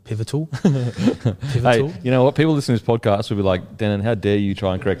 Pivotal. Hey, you know what? People listening to this podcast will be like, Denon, how dare you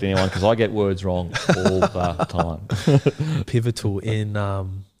try and correct anyone? Because I get words wrong all the time. Pivotal in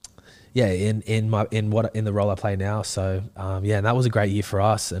the role I play now. So and that was a great year for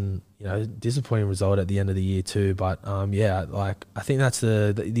us, and disappointing result at the end of the year too. But I think that's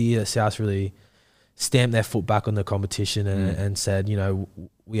the year that South really stamped their foot back on the competition and said,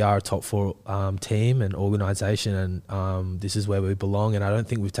 we are a top 4 team and organisation, and this is where we belong. And I don't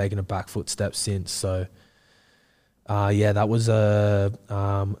think we've taken a back foot step since. So that was a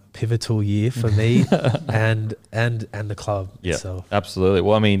pivotal year for me and the club itself. Absolutely.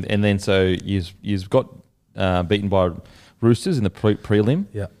 Well, I mean, and then so you've got beaten by Roosters in the prelim.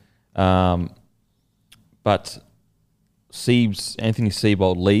 Yeah. But Anthony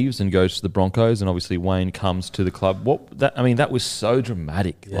Seibold leaves and goes to the Broncos, and obviously Wayne comes to the club. That was so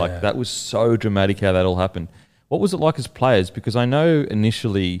dramatic. Yeah. That was so dramatic how that all happened. What was it like as players? Because I know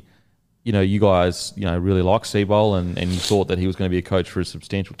initially, you guys, really liked Seibold and you thought that he was going to be a coach for a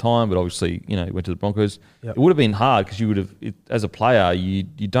substantial time, but obviously, he went to the Broncos. Yep. It would have been hard because you would have, as a player, you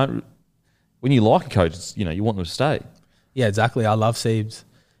don't, when you like a coach, it's, you want them to stay. Yeah, exactly. I love Siebes.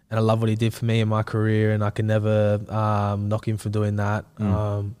 And I love what he did for me in my career, and I can never knock him for doing that.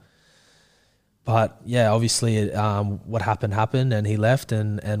 But yeah, obviously, what happened, and he left,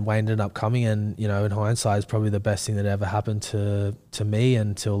 and Wayne ended up coming. And in hindsight, it's probably the best thing that ever happened to me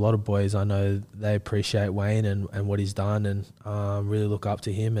and to a lot of boys. I know they appreciate Wayne and what he's done, and really look up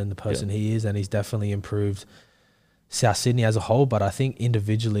to him and the person he is. And he's definitely improved South Sydney as a whole, but I think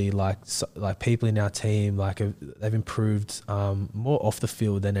individually, like people in our team, they've improved more off the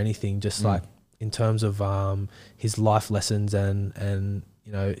field than anything. Just like in terms of his life lessons, and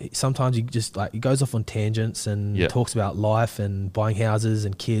sometimes he goes off on tangents and talks about life and buying houses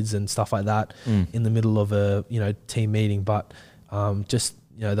and kids and stuff like that in the middle of a team meeting. But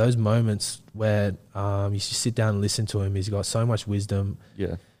those moments where you just sit down and listen to him, he's got so much wisdom.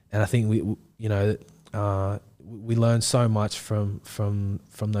 Yeah, and I think we learn so much from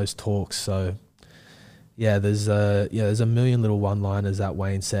those talks. So there's a million little one-liners that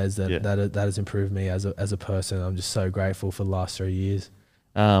Wayne says that has improved me as a person. I'm just so grateful for the last 3 years.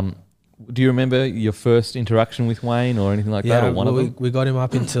 Do you remember your first interaction with Wayne or anything like that? Or one of them? We got him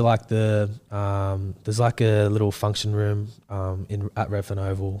up into there's like a little function room at Redfern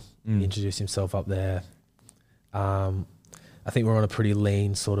Oval. He introduced himself up there. I think we're on a pretty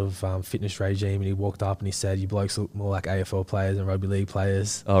lean sort of fitness regime, and he walked up and he said, "You blokes look more like AFL players than rugby league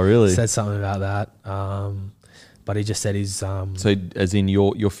players." Oh, really? Said something about that. But he just said he's... so as in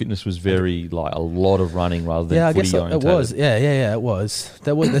your fitness was very like a lot of running rather than footy oriented? It was. Yeah, it was.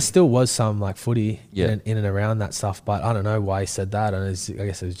 There still was some like footy in and around that stuff, but I don't know why he said that. And I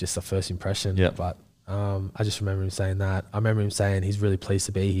guess it was just a first impression. Yeah. But I just remember him saying that. I remember him saying he's really pleased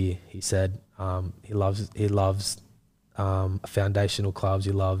to be here. He said He loves foundational clubs.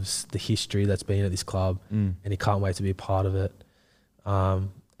 He loves the history that's been at this club, and he can't wait to be a part of it. And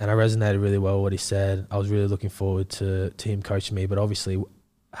I resonated really well with what he said. I was really looking forward to him coaching me, but obviously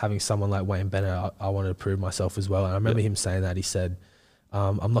having someone like Wayne Bennett, I wanted to prove myself as well. And I remember him saying that. He said,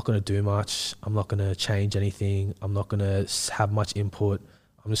 I'm not going to do much. I'm not going to change anything. I'm not going to have much input.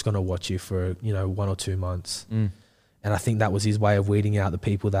 I'm just going to watch you for, 1 or 2 months. And I think that was his way of weeding out the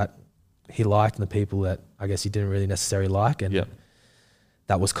people that he liked and the people that I guess he didn't really necessarily like. And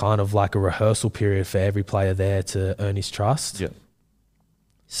that was kind of like a rehearsal period for every player there to earn his trust. Yeah.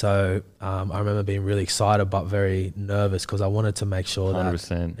 So I remember being really excited but very nervous because I wanted to make sure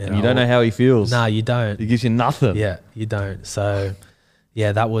 100%. that... And you don't know how he feels. No, you don't. He gives you nothing. Yeah, you don't. So,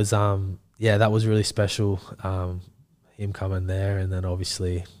 that was really special, him coming there. And then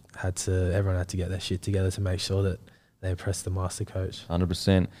obviously everyone had to get their shit together to make sure that they impressed the master coach.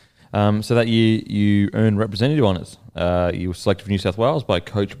 100%. So that year you earned representative honours. You were selected for New South Wales by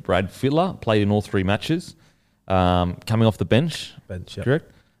coach Brad Fittler, played in all 3 matches, coming off the bench. Yep. Correct?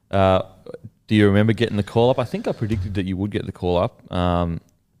 Do you remember getting the call up? I think I predicted that you would get the call up.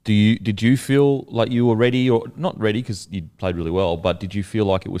 Did you feel like you were ready, or not ready because you played really well, but did you feel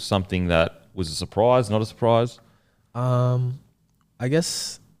like it was something that was a surprise, not a surprise? I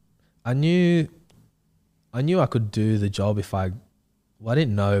guess I knew I could do the job if I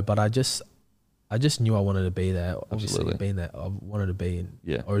didn't know, but I just knew I wanted to be there. Obviously, Absolutely. being there, I wanted to be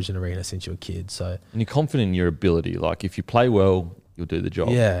in Origin Arena since you were a kid. So, and you're confident in your ability. Like if you play well, you'll do the job.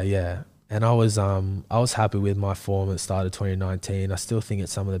 Yeah. And I was happy with my form at the start of 2019. I still think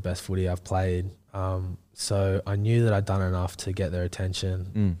it's some of the best footy I've played. So I knew that I'd done enough to get their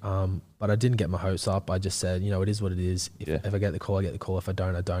attention. But I didn't get my hopes up. I just said, it is what it is. If I get the call, I get the call. If I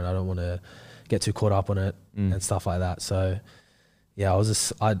don't, I don't. I don't want to get too caught up on it and stuff like that. So yeah,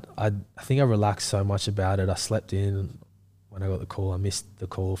 I think I relaxed so much about it. I slept in when I got the call. I missed the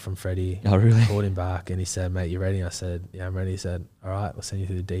call from Freddie. Oh, really? I called him back and he said, "Mate, you ready?" I said, "Yeah, I'm ready." He said, "All right, we'll send you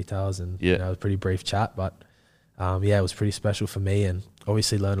through the details." And it was a pretty brief chat, but it was pretty special for me, and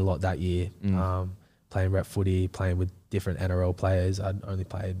obviously learned a lot that year. Playing rep footy, playing with different NRL players. I'd only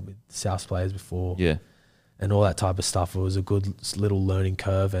played with South players before. Yeah. And all that type of stuff. It was a good little learning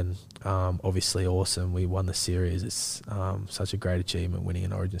curve, and obviously awesome. We won the series. It's such a great achievement winning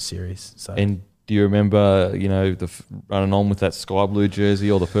an Origin series. So. And do you remember, running on with that sky blue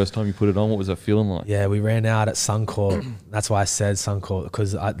jersey, or the first time you put it on? What was that feeling like? Yeah, we ran out at Suncorp. That's why I said Suncorp,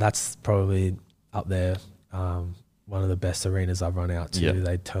 because that's probably up there. One of the best arenas I've run out to. Yeah.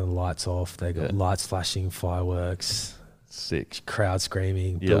 They turn the lights off. They got lights flashing, fireworks, sick, crowd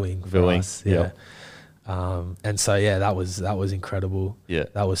screaming, booing for us. Yeah. And so that was incredible. Yeah,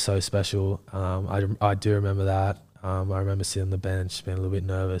 that was so special. I do remember that. I remember sitting on the bench, being a little bit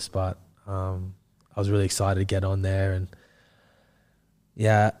nervous, but I was really excited to get on there. And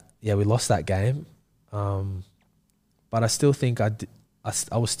we lost that game, but I still think I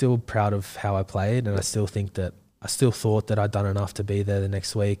was still proud of how I played, and I still thought that I'd done enough to be there the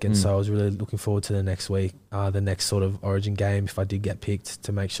next week. And so I was really looking forward to the next week, the next sort of Origin game, if I did get picked,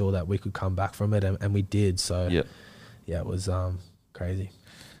 to make sure that we could come back from it. And we did. So, it was crazy.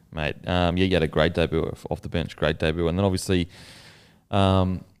 Mate, you had a great debut off the bench, great debut. And then obviously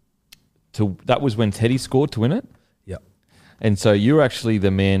that was when Teddy scored to win it? Yep. And so you were actually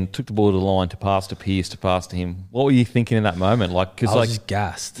the man, took the ball to the line to pass to Pearce, to pass to him. What were you thinking in that moment? I was just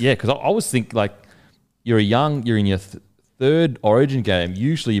gassed. Yeah, because I was thinking, you're in your third Origin game.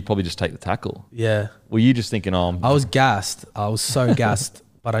 Usually you probably just take the tackle. Yeah. Were you just thinking, I was gassed. I was so gassed.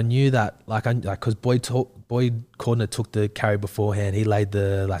 But I knew that, because Boyd Cordner took the carry beforehand. He laid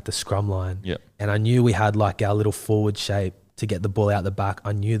the scrum line. Yeah. And I knew we had our little forward shape to get the ball out the back.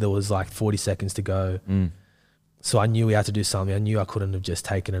 I knew there was 40 seconds to go. So I knew we had to do something. I knew I couldn't have just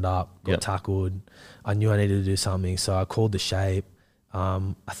taken it up, got tackled. I knew I needed to do something. So I called the shape.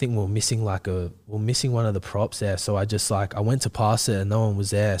 I think we were missing one of the props there. So I just I went to pass it and no one was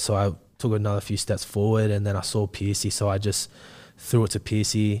there. So I took another few steps forward, and then I saw Piercy. So I just threw it to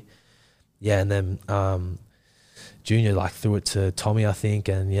Piercy. Yeah. And then, Junior threw it to Tommy, I think.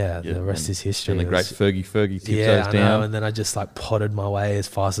 And the rest is history. And the great Fergie tipped those down. Know, and then I just potted my way as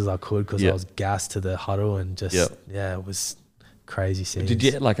fast as I could, because I was gassed to the huddle, and just, it was crazy scenes. Did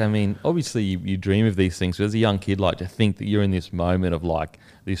you obviously you dream of these things, but as a young kid, to think that you're in this moment of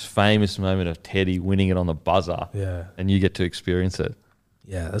this famous moment of Teddy winning it on the buzzer, and you get to experience it.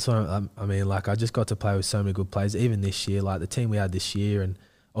 Yeah, that's what I mean. I just got to play with so many good players, even this year. The team we had this year, and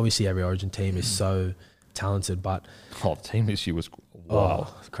obviously every Origin team is so talented, but the team this year was wow,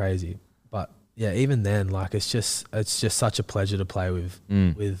 crazy. But even then, like it's just such a pleasure to play with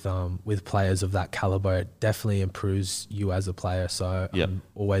players of that caliber. It definitely improves you as a player. So I'm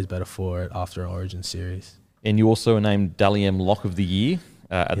always better for it after an Origin series. And you also were named Dally M Lock of the Year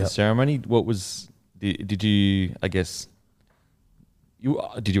at the ceremony. What was did you? I guess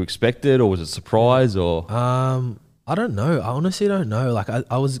did you expect it, or was it a surprise? Or I don't know. I honestly don't know. Like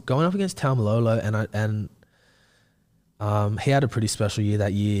I was going up against Taumalolo, and he had a pretty special year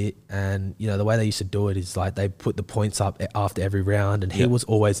that year. And you know the way they used to do it is like they put the points up after every round, and he was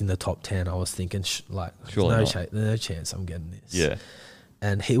always in the top 10. I was thinking there's no chance I'm getting this. Yeah.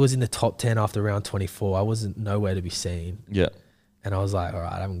 And he was in the top 10 after round 24. I wasn't nowhere to be seen. Yeah. And I was like, all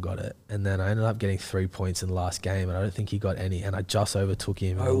right, I haven't got it. And then I ended up getting 3 points in the last game, and I don't think he got any. And I just overtook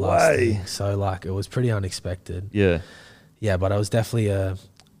him in the last thing. So like, it was pretty unexpected. Yeah. Yeah, but it was definitely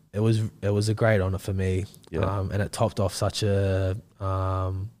it was a great honor for me. Yeah. And it topped off such a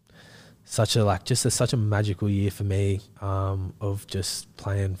magical year for me of just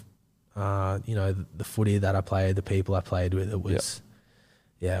playing, the footy that I played, the people I played with. It was,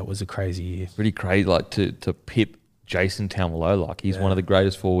 it was a crazy year. Pretty crazy, like to pip Jason Taumalolo, like he's one of the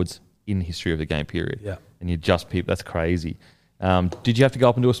greatest forwards in the history of the game period. Yeah. And you just pip, that's crazy. Did you have to go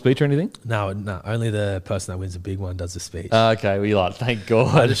up and do a speech or anything? No, only the person that wins the big one does the speech. Okay, well, you're like, thank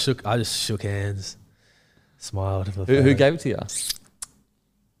God. I just shook hands, smiled. Who gave it to you?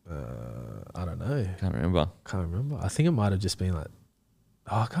 I don't know. Can't remember. I think it might have just been like,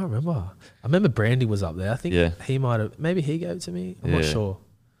 I can't remember. I remember Brandy was up there. I think he might have, maybe he gave it to me. I'm not sure.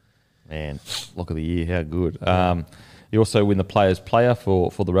 Man, Lock of the Year, how good. You also win the Players Player for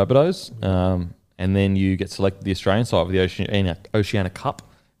the Rabbitohs, and then you get selected the Australian side for the Oceania Cup.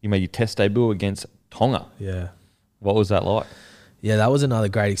 You made your test debut against Tonga. Yeah. What was that like? Yeah, that was another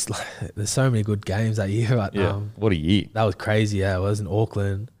great... There's so many good games that year. But, what a year. That was crazy, yeah. It was in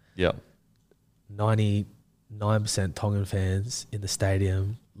Auckland. Yeah. 99% Tongan fans in the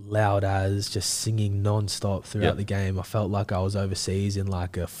stadium, loud as, just singing non-stop throughout the game. I felt like I was overseas in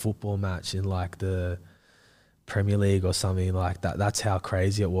like a football match in like the Premier League or something like that. That's how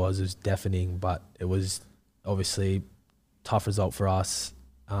crazy it was. It was deafening, but it was obviously tough result for us.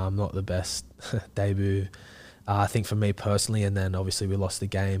 Not the best debut, I think, for me personally. And then obviously we lost the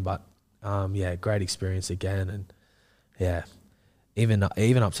game, but great experience again. And even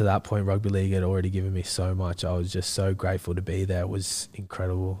up to that point, rugby league had already given me so much. I was just so grateful to be there. It was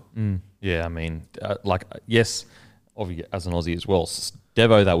incredible. Yeah, I mean, yes, obviously as an Aussie as well,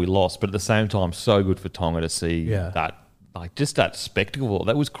 Devo that we lost, but at the same time, so good for Tonga to see that, like, just that spectacle.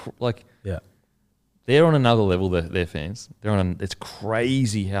 That was they're on another level. Their fans. It's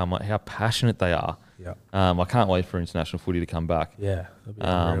crazy how passionate they are. Yeah. I can't wait for international footy to come back. Yeah. That'd be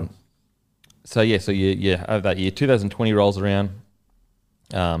unreal. So over that year, 2020 rolls around,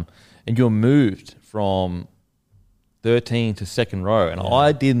 and you're moved from 13 to second row, and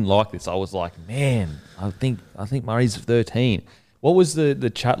I didn't like this. I was like, man, I think Murray's 13. What was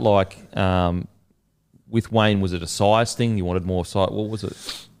the chat like with Wayne? Was it a size thing? You wanted more size? What was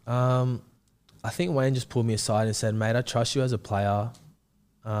it? I think Wayne just pulled me aside and said, mate, I trust you as a player,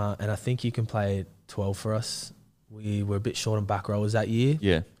 and I think you can play 12 for us. We were a bit short on back rowers that year.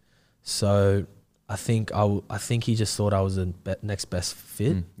 Yeah. So I think he just thought I was the next best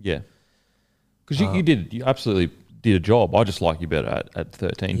fit. Yeah. Because you absolutely did a job. I just like you better at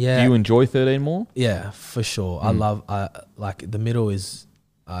 13. Yeah. Do you enjoy 13 more? Yeah, for sure. I like the middle is,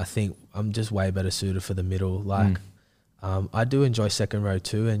 I think I'm just way better suited for the middle. Like, I do enjoy second row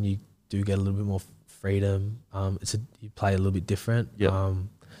too, and you do get a little bit more freedom. You play a little bit different. Yeah.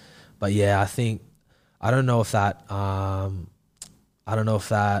 But yeah, I don't know if that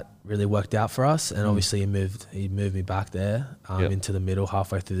really worked out for us. And obviously he moved me back there into the middle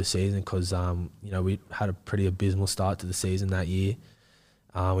halfway through the season because we had a pretty abysmal start to the season that year.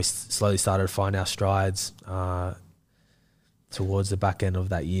 We slowly started to find our strides towards the back end of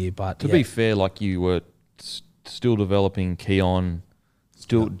that year. But to be fair, like you were still developing Keon.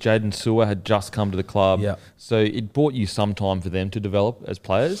 Jaden Sewer had just come to the club. Yeah. So it bought you some time for them to develop as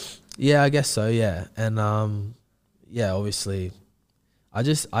players? Yeah, I guess so, yeah. And obviously I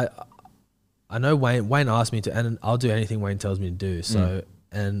know Wayne asked me to, and I'll do anything Wayne tells me to do. So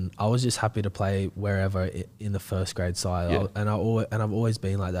and I was just happy to play wherever in the first grade side. Yeah. And I've always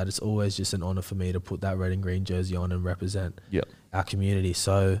been like that. It's always just an honor for me to put that red and green jersey on and represent our community.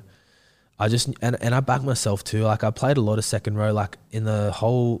 So I just and I back myself too. Like I played a lot of second row. Like in the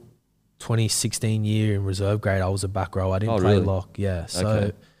whole 2016 year in reserve grade, I was a back row. I didn't play lock. Yeah.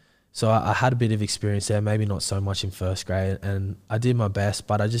 So I had a bit of experience there, maybe not so much in first grade, and I did my best,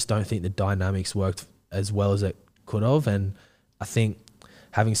 but I just don't think the dynamics worked as well as it could have. And I think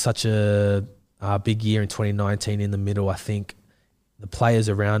having such a big year in 2019 in the middle. I think the players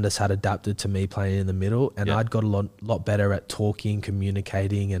around us had adapted to me playing in the middle, and I'd got a lot better at talking,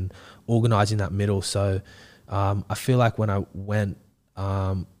 communicating, and organising that middle. So I feel like when I went,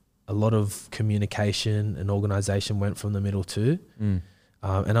 a lot of communication and organisation went from the middle too.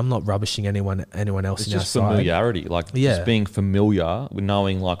 And I'm not rubbishing anyone else. It's in just our familiarity, like just being familiar with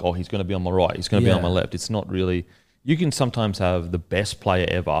knowing like, oh, he's going to be on my right, he's going to be on my left. It's not really. You can sometimes have the best player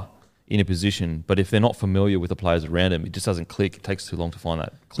ever in a position, but if they're not familiar with the players around him, it just doesn't click. It takes too long to find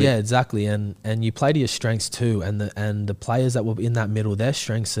that click. Yeah, exactly. And you play to your strengths too. And the players that were in that middle, their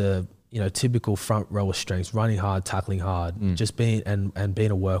strengths are, typical front rower strengths: running hard, tackling hard, just being and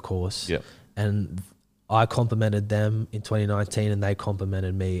being a workhorse. Yeah. And I complimented them in 2019, and they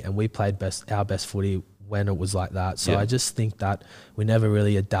complimented me, and we played our best footy when it was like that. So I just think that we never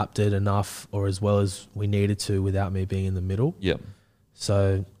really adapted enough or as well as we needed to without me being in the middle. Yeah.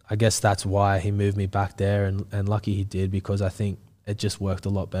 So I guess that's why he moved me back there, and lucky he did, because I think it just worked a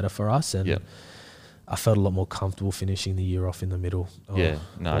lot better for us, and I felt a lot more comfortable finishing the year off in the middle.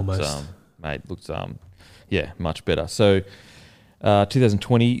 Almost. Mate, looks much better. So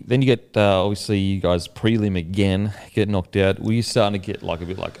 2020, then you get obviously you guys prelim again, get knocked out. Were you starting to get like a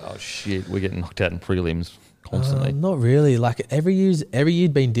bit like, oh shit, we're getting knocked out in prelims constantly? Not really. Like every year's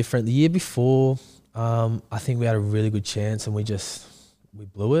been different. The year before, I think we had a really good chance and we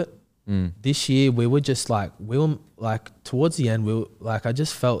blew it. This year we were towards the end, I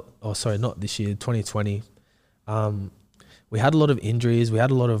just felt, not this year, 2020. We had a lot of injuries, we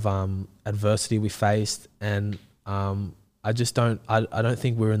had a lot of adversity we faced, and I don't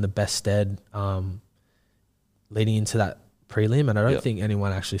think we were in the best stead leading into that prelim, and I don't think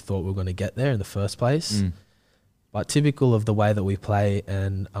anyone actually thought we were going to get there in the first place. But typical of the way that we play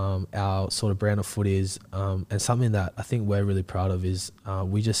and our sort of brand of footy is, and something that I think we're really proud of is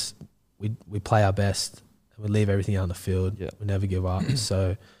we play our best and we leave everything out on the field. We never give up.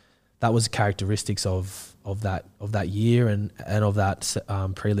 So that was characteristics of that year and of that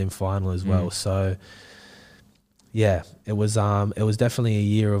prelim final as well. So yeah, it was definitely a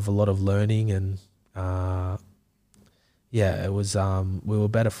year of a lot of learning, and it was we were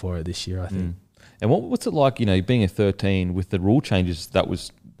better for it this year, I think. And what's it like, being a 13 with the rule changes that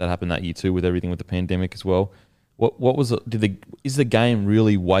happened that year too, with everything with the pandemic as well? What was it? Is the game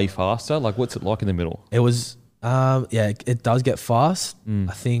really way faster? Like, what's it like in the middle? It was, it does get fast.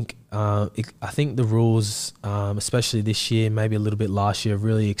 I think the rules, especially this year, maybe a little bit last year,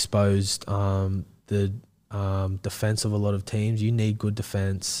 really exposed the defense of a lot of teams. You need good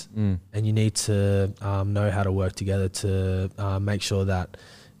defense, and you need to know how to work together to make sure that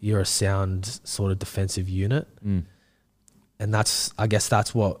you're a sound sort of defensive unit. And I guess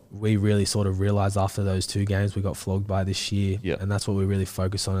that's what we really sort of realized after those two games we got flogged by this year. And that's what we really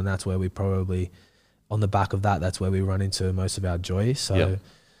focus on, and that's where we probably, on the back of that's where we run into most of our joy. So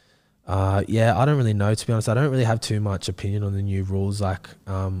I don't really know, to be honest. I don't really have too much opinion on the new rules. Like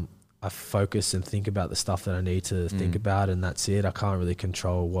I focus and think about the stuff that I need to think about, and that's it. I can't really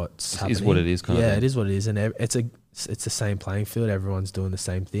control what's happening. It is what it is, kind of. Yeah, it is what it is, and it's the same playing field. Everyone's doing the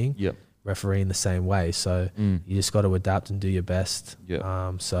same thing. Refereeing the same way. So you just got to adapt and do your best.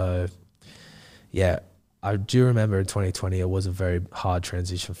 I do remember in 2020 it was a very hard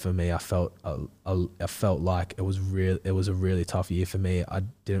transition for me. I felt like it was a really tough year for me. I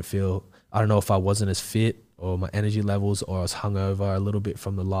don't know if I wasn't as fit, or my energy levels, or I was hungover a little bit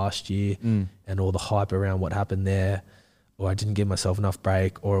from the last year and all the hype around what happened there, or I didn't give myself enough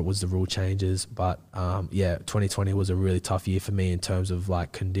break, or it was the rule changes. But 2020 was a really tough year for me in terms of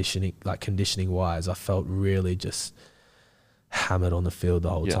conditioning wise. I felt really just hammered on the field the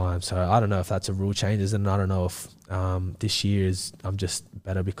whole time. So I don't know if that's a rule changes, and I don't know if this year I'm just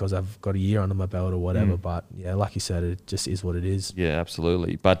better because I've got a year under my belt or whatever. But yeah, like you said, it just is what it is. Yeah,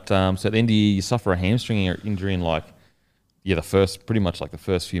 absolutely. But so at the end of the year, you suffer a hamstring injury in pretty much the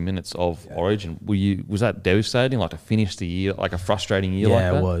first few minutes of Origin. Was that devastating? Like to finish the year, like a frustrating year like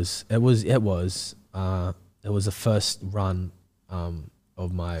that? Yeah, it was. It was the first run of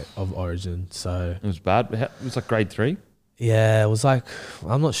Origin. So it was bad. It was like grade 3. Yeah, it was I'm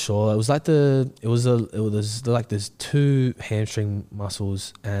not sure. It was there's two hamstring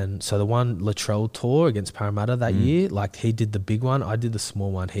muscles, and so the one Latrell tore against Parramatta that year, he did the big one, I did the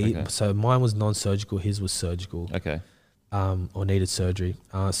small one. So mine was non-surgical, his was surgical. Okay. Or needed surgery.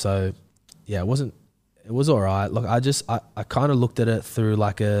 So yeah, it was all right. Look, I kind of looked at it through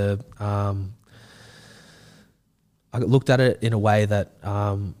I looked at it in a way that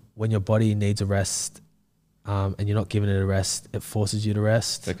when your body needs a rest, and you're not giving it a rest, it forces you to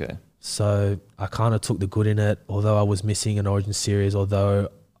rest. Okay. So I kind of took the good in it, although I was missing an Origin series, although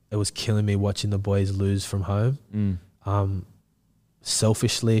it was killing me watching the boys lose from home.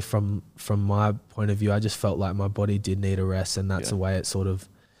 Selfishly, from my point of view, I just felt like my body did need a rest, and that's the way it sort of,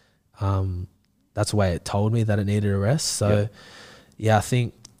 that's the way it told me that it needed a rest. So, I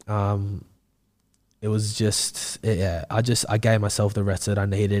think it was just, I gave myself the rest that I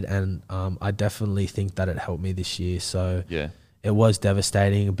needed, and I definitely think that it helped me this year. So it was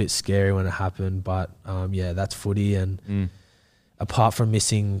devastating, a bit scary when it happened, but that's footy. And apart from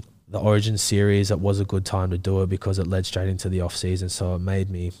missing the Origin series, it was a good time to do it because it led straight into the off season. So it made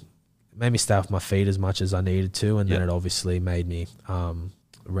me stay off my feet as much as I needed to, and then it obviously made me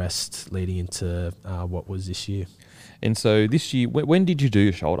rest leading into what was this year. And so this year, when did you do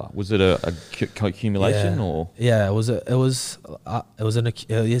your shoulder? Was it a accumulation or? Yeah, it's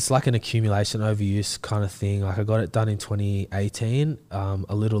like an accumulation overuse kind of thing. Like I got it done in 2018,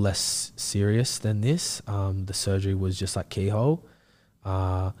 a little less serious than this. The surgery was just like keyhole.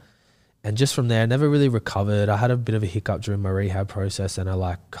 And just from there, I never really recovered. I had a bit of a hiccup during my rehab process, and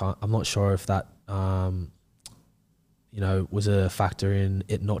I'm not sure if that, was a factor in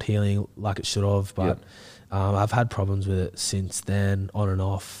it not healing like it should have. But I've had problems with it since then, on and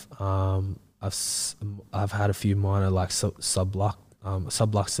off. I've had a few minor like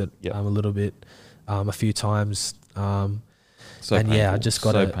subluxed it a little bit, a few times. I just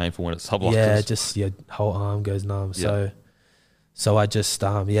got painful when it's subluxed. Yeah, just your whole arm goes numb. So I just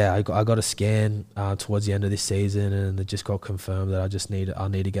I got a scan towards the end of this season, and it just got confirmed that I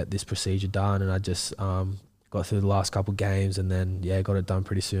need to get this procedure done, and I just got through the last couple of games, and then got it done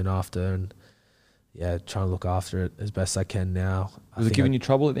pretty soon after, and trying to look after it as best I can now. Was it giving you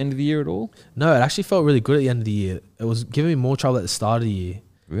trouble at the end of the year at all? No, it actually felt really good at the end of the year. It was giving me more trouble at the start of the year.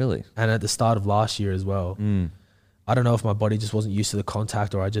 Really? And at the start of last year as well. I don't know if my body just wasn't used to the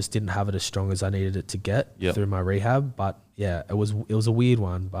contact, or I just didn't have it as strong as I needed it to get through my rehab. But it was a weird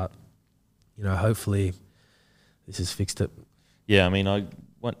one, but hopefully this has fixed it. Yeah, I mean,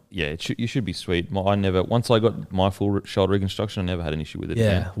 you should be sweet. Once I got my full shoulder reconstruction, I never had an issue with it.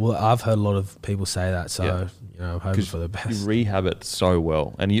 Yeah, well, I've heard a lot of people say that, so I'm hoping for the best. You rehab it so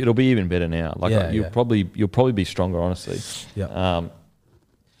well, and it'll be even better now. You'll probably be stronger, honestly. Yeah.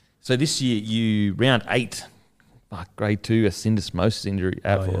 So this year, you round 8. Grade 2, a syndesmosis injury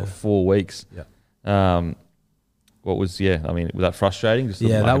out for 4 weeks. Yeah. Was that frustrating?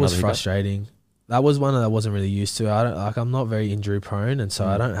 That was frustrating. That was one that I wasn't really used to. I'm not very injury prone, and so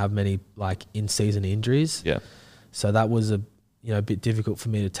I don't have many in season injuries. Yeah. So that was a bit difficult for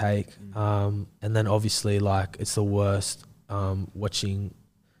me to take. And then obviously it's the worst watching,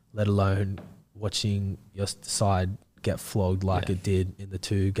 let alone watching your side get flogged it did in the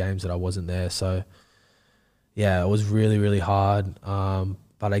 2 games that I wasn't there. So it was really, really hard.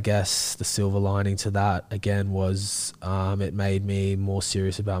 But I guess the silver lining to that, again, was it made me more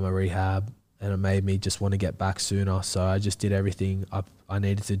serious about my rehab, and it made me just want to get back sooner. So I just did everything I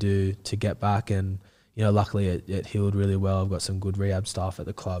needed to do to get back, and luckily it healed really well. I've got some good rehab staff at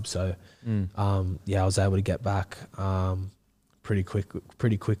the club, so I was able to get back pretty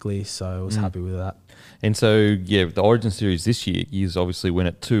quickly. So I was happy with that. And so the Origin series this year, you obviously win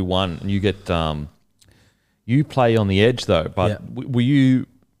at 2-1, and you get you play on the edge though. But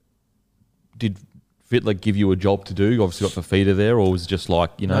did Fittler give you a job to do? You obviously got Fifita there, or was it just no,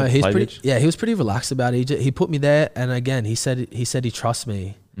 he was pretty relaxed about it. He put me there, and again, he said he trusts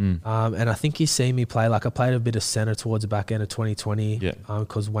me. And I think he's seen me play. I played a bit of centre towards the back end of 2020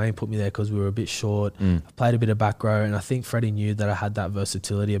 because Wayne put me there because we were a bit short. I played a bit of back row, and I think Freddie knew that I had that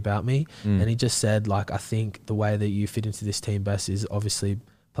versatility about me. And he just said, I think the way that you fit into this team best is obviously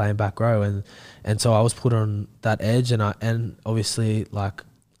playing back row. And so I was put on that edge, and obviously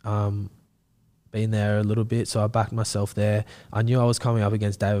been there a little bit, so I backed myself there. I knew I was coming up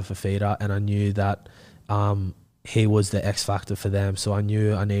against David Fifita, and I knew that he was the X factor for them. So I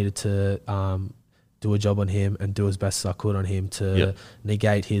knew I needed to do a job on him and do as best as I could on him to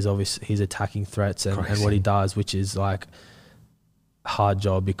negate his attacking threats and what he does, which is hard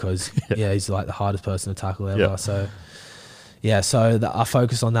job because he's the hardest person to tackle ever. So I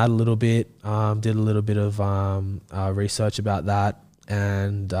focused on that a little bit. Did a little bit of research about that.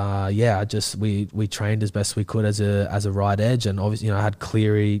 And we trained as best we could as a right edge, and obviously I had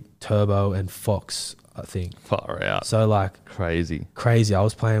Cleary, Turbo, and Fox. I think far out. So crazy. I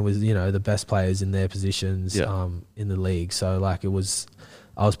was playing with the best players in their positions in the league. So I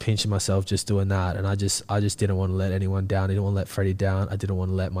was pinching myself just doing that, and I just didn't want to let anyone down. I didn't want to let Freddie down. I didn't want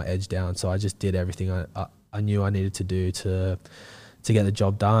to let my edge down. So I just did everything I knew I needed to do to get the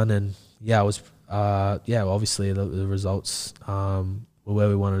job done. And I was. Obviously the results were where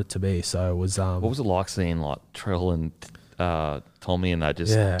we wanted it to be. So it was. What was it like seeing Trell and Tommy and they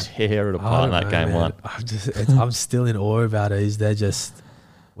just tear it apart in that game one. I'm still in awe about it. They're just,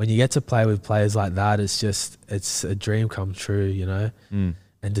 when you get to play with players like that, it's a dream come true, you know.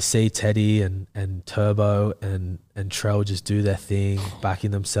 And to see Teddy and Turbo and Trell just do their thing,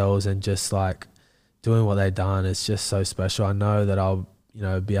 backing themselves and just like doing what they've done, it's just so special. I know that I'll, you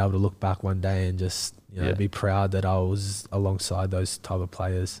know, be able to look back one day and just, you know, be proud that I was alongside those type of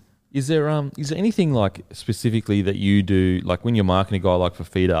players. Is there anything like specifically that you do, like when you're marketing a guy like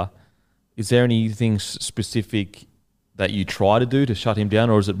Fifita, is there anything specific that you try to do to shut him down,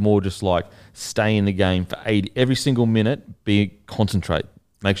 or is it more just like stay in the game for every single minute, concentrate,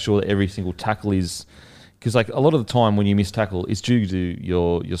 make sure that every single tackle is, because like a lot of the time when you miss tackle, it's due to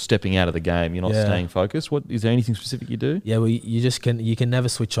you're stepping out of the game, you're not staying focused. What is there anything specific you do? Yeah, well, you can never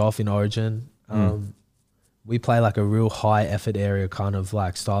switch off in Origin. We play like a real high effort area kind of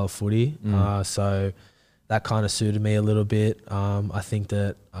like style of footy, so that kind of suited me a little bit. I think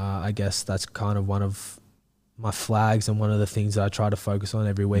that I guess that's kind of one of my flags and one of the things that I try to focus on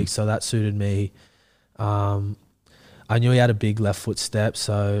every week. So that suited me. I knew he had a big left foot step,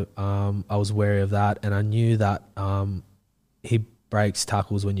 so I was wary of that. And I knew that he breaks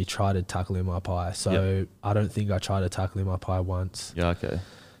tackles when you try to tackle him up high. So I don't think I tried to tackle him up high once. Yeah, okay.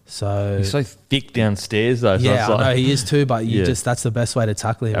 So he's so thick downstairs though. Yeah, I know he is too, but that's the best way to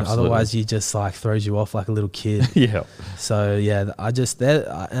tackle him. Absolutely. Otherwise he just like throws you off like a little kid. So yeah, I just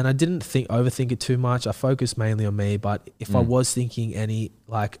and I didn't overthink it too much. I focused mainly on me, but if I was thinking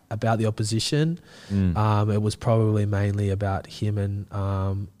about the opposition, it was probably mainly about him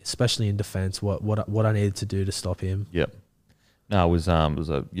and especially in defense, what I needed to do to stop him. Yep. No, it was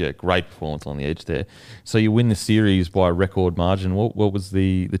a great performance on the edge there. So you win the series by a record margin. What was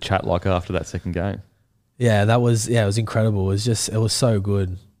the chat like after that second game? Yeah, it was incredible. It was so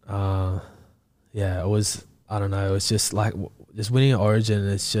good. It was, I don't know, it was just like just winning at Origin.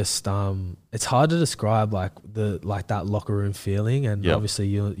 It's just it's hard to describe like that locker room feeling, and obviously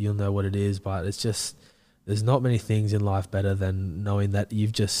you'll know what it is, but it's just there's not many things in life better than knowing that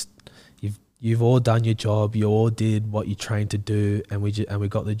you've all done your job, you all did what you trained to do, and we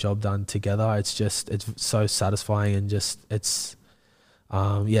got the job done together. It's so satisfying, and it's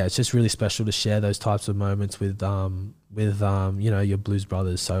just really special to share those types of moments with your Blues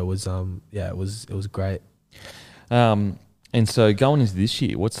brothers. So it was it was great. And so going into this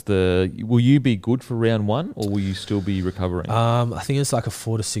year, will you be good for round one, or will you still be recovering? I think it's like a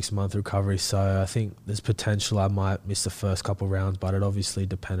 4 to 6 month recovery. So I think there's potential I might miss the first couple of rounds, but it obviously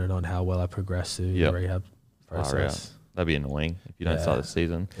depended on how well I progress through the rehab process. That'd be annoying if you don't start the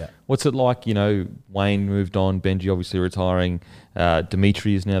season. Yeah. What's it like? You know, Wayne moved on, Benji obviously retiring,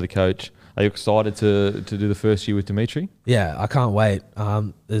 Dimitri is now the coach. Are you excited to do the first year with Dimitri? Yeah, I can't wait.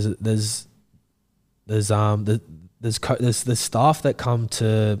 There's staff that come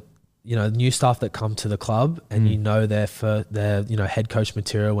to, new staff that come to the club, and their head coach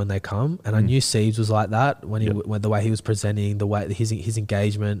material when they come. And I knew Siebes was like that when when the way he was presenting, the way his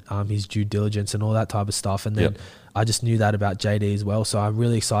engagement, his due diligence, and all that type of stuff. And then I just knew that about JD as well. So I'm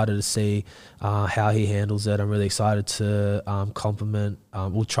really excited to see how he handles it. I'm really excited to compliment.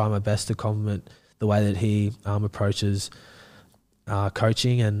 We'll try my best to compliment the way that he approaches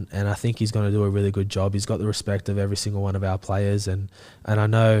coaching, and I think he's going to do a really good job. He's got the respect of every single one of our players, and I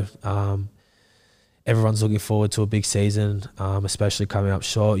know everyone's looking forward to a big season, especially coming up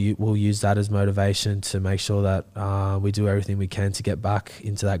short. We'll use that as motivation to make sure that we do everything we can to get back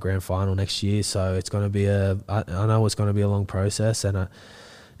into that grand final next year. So it's going to be I know it's going to be a long process, and I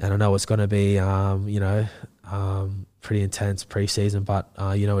know it's going to be pretty intense pre-season, but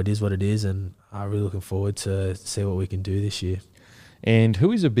it is what it is, and I'm really looking forward to see what we can do this year. And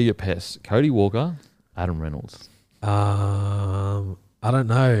who is a bigger pest, Cody Walker, Adam Reynolds? I don't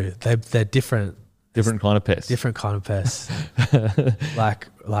know. They're different. Different kind of pests. Different kind of pests.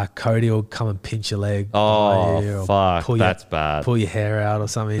 like Cody will come and pinch your leg. Oh, fuck. That's bad. Pull your hair out or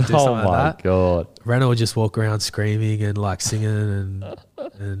something. Do something like that. Oh, my God. Reynolds will just walk around screaming and like singing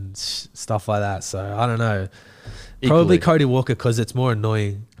and stuff like that. So I don't know. Probably Cody Walker because it's more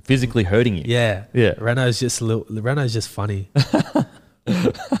annoying. Physically hurting you. Yeah. Renault's just funny.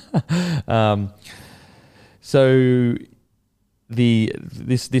 So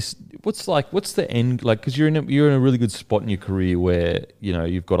what's the end like? Because you're in a really good spot in your career where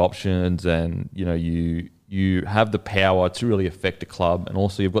you've got options, and you have the power to really affect a club, and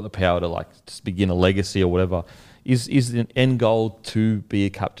also you've got the power to like just begin a legacy or whatever. Is the end goal to be a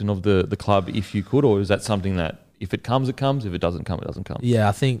captain of the club if you could, or is that something that if it comes, it comes. If it doesn't come, it doesn't come. Yeah,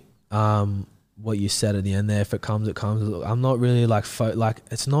 I think what you said at the end there, if it comes, it comes. I'm not really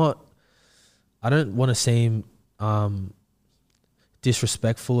it's not. I don't want to seem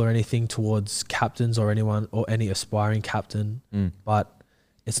disrespectful or anything towards captains or anyone or any aspiring captain, but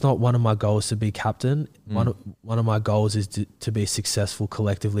it's not one of my goals to be captain. One of my goals is to be successful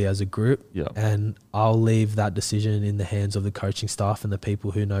collectively as a group, and I'll leave that decision in the hands of the coaching staff and the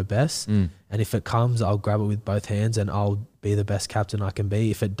people who know best. And if it comes, I'll grab it with both hands and I'll be the best captain I can be.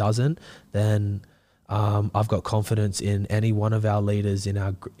 If it doesn't, then I've got confidence in any one of our leaders in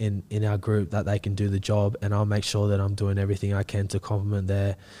our group that they can do the job, and I'll make sure that I'm doing everything I can to complement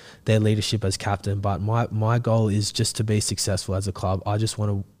their leadership as captain. But my goal is just to be successful as a club. I just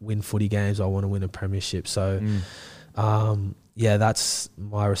want to win footy games. I want to win a premiership. So, that's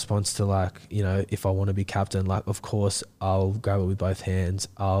my response to, like, you know, if I want to be captain, like, of course, I'll grab it with both hands.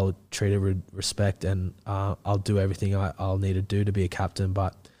 I'll treat it with respect, and I'll do everything I'll need to do to be a captain.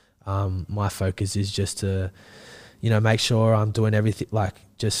 But my focus is just to, you know, make sure I'm doing everything, like,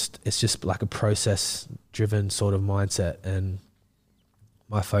 it's just like a process driven sort of mindset. And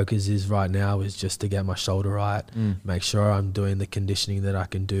my focus is right now is just to get my shoulder right, make sure I'm doing the conditioning that I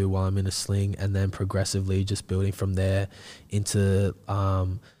can do while I'm in a sling, and then progressively just building from there into,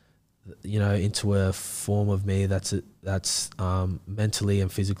 into a form of me that's mentally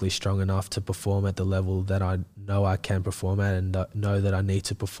and physically strong enough to perform at the level that I know I can perform at, and know that I need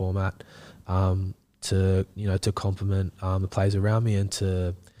to perform at, to complement the players around me, and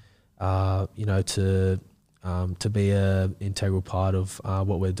to be a integral part of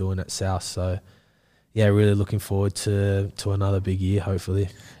what we're doing at South. So yeah, really looking forward to another big year, hopefully.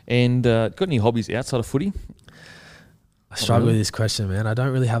 And got any hobbies outside of footy? I struggle with this question, man. I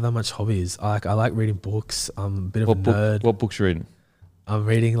don't really have that much hobbies. I like reading books. I'm a bit of a nerd. What books are you reading? I'm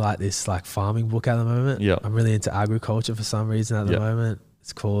reading like this farming book at the moment. Yeah. I'm really into agriculture for some reason at the moment.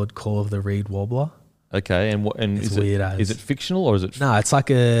 It's called Call of the Reed Warbler. Okay, and it's weird. Is it fictional or is it? No, it's like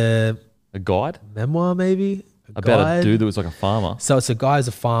a guide, memoir maybe. About a dude that was like a farmer. So it's a guy who's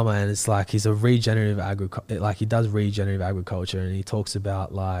a farmer, and it's like he's a regenerative he does regenerative agriculture, and he talks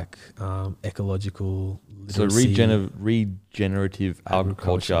about like ecological literacy. So regenerative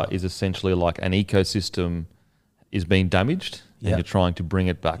agriculture is essentially like an ecosystem is being damaged, and you're trying to bring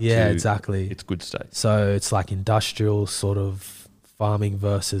it back to its good state. So it's like industrial sort of farming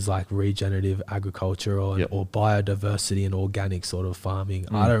versus like regenerative agriculture or biodiversity and organic sort of farming.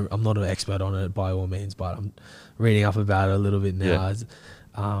 I'm not an expert on it by all means, but I'm reading up about it a little bit now.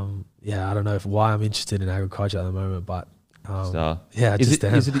 I don't know why I'm interested in agriculture at the moment, but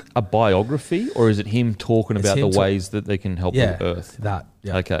is it a biography, or is it him talking about the ways that they can help the earth?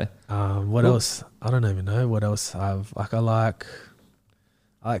 Okay. What else? I don't even know what else I've like. I like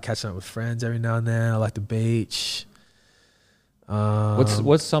catching up with friends every now and then. I like the beach.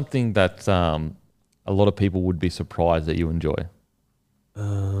 What's something that a lot of people would be surprised that you enjoy?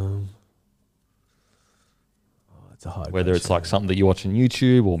 It's a hard Whether question. It's like something that you watch on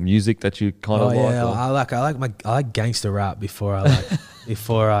YouTube or music that you kind of like. I like gangster rap before I like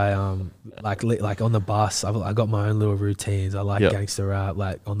on the bus. I got my own little routines. I like gangster rap,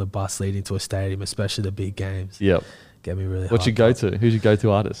 like on the bus leading to a stadium, especially the big games. Yep. Get me really. What's your go-to? Who's your go-to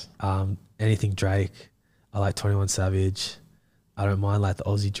artist? Anything Drake. I like 21 Savage. I don't mind like the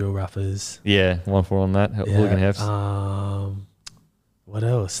Aussie drill rappers. Yeah, 1-4 on that. Hooligan Hefs. What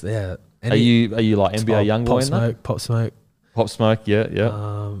else? Yeah. Are you like NBA Youngboy in that? Pop Smoke. Pop Smoke, yeah.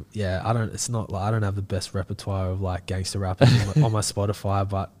 I don't. It's not like I don't have the best repertoire of like gangster rappers on my Spotify,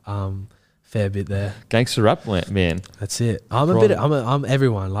 but fair bit there. Gangster rap, man. That's it. I'm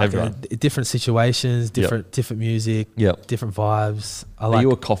everyone. Like different situations, different music, different vibes. Are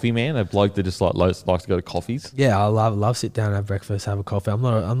you a coffee man? A bloke that just likes to go to coffees? Yeah, I love sit down, have breakfast, have a coffee. I'm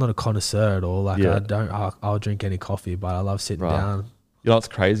not a connoisseur at all. Like I'll drink any coffee, but I love sitting down. You know what's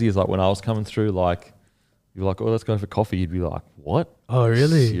crazy is like when I was coming through, like you're like, oh, let's go for coffee. You'd be like, what? Oh,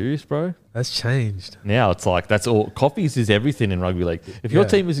 really? Serious, bro? That's changed. Now it's like that's all. Coffees is everything in rugby league. If your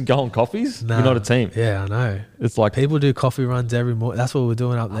team isn't going coffees, you're not a team. Yeah, I know. It's like people do coffee runs every morning. That's what we're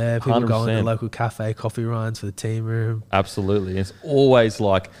doing up there. People 100%. Go in the local cafe, coffee runs for the team room. Absolutely. It's always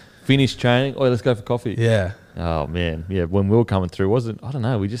like finish training. Oh, let's go for coffee. Yeah. Oh man, yeah. When we were coming through, I don't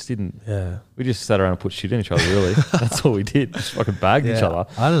know. We just didn't. Yeah. We just sat around and put shit in each other. Really, that's all we did. Just fucking bagged each other.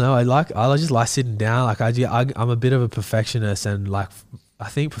 I don't know. I just like sitting down. Like I'm a bit of a perfectionist, and like I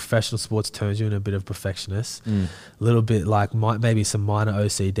think professional sports turns you into a bit of a perfectionist. A little bit like maybe some minor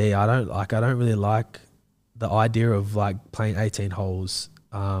OCD. I don't really like the idea of like playing 18 holes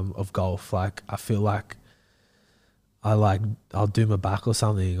of golf. Like I feel like I'll do my back or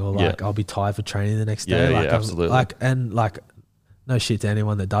something, or like I'll be tired for training the next day. Like absolutely. No shit to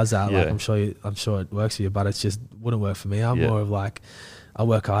anyone that does that. Like I'm sure it works for you, but it's just wouldn't work for me. I'm more of like I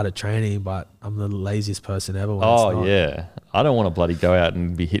work hard at training, but I'm the laziest person ever. When I don't want to bloody go out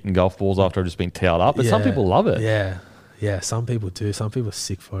and be hitting golf balls after I've just been towed up. But some people love it. Yeah. Yeah, some people do. Some people are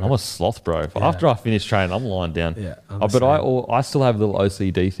sick for it. I'm a sloth, bro. After I finish training, I'm lying down. Yeah, but I still have little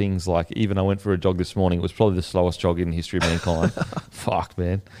OCD things. Like even I went for a jog this morning. It was probably the slowest jog in the history of mankind. Fuck,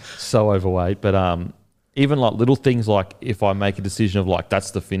 man. So overweight. But even like little things like if I make a decision of like that's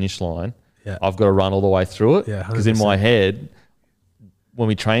the finish line, I've got to run all the way through it. Yeah, because in my head, when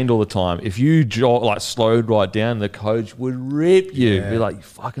we trained all the time, if you slowed right down, the coach would rip you. Be like, you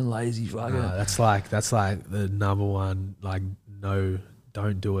fucking lazy fucker. That's like the number one, like, no,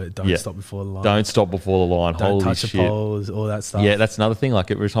 don't do it. Don't stop before the line. Don't stop before the line. Don't Holy touch shit. the poles, all that stuff. Yeah, that's another thing.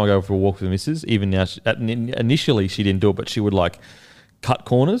 Like every time I go for a walk with the missus, even now, initially she didn't do it, but she would like cut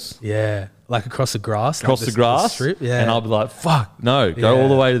corners. Yeah. Like across the grass. Across the grass. Strip. Yeah. And I'll be like, fuck, no, go all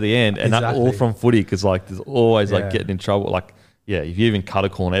the way to the end. And that's all from footy because like there's always like getting in trouble. Like, if you even cut a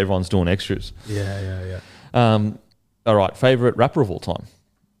corner, everyone's doing extras. Yeah. All right, favourite rapper of all time?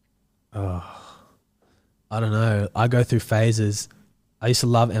 Oh, I don't know. I go through phases. I used to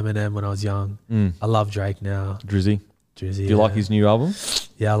love Eminem when I was young. I love Drake now. Drizzy. Do you like his new album?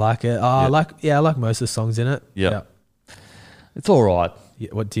 Yeah, I like it. I like most of the songs in it. Yeah. It's all right.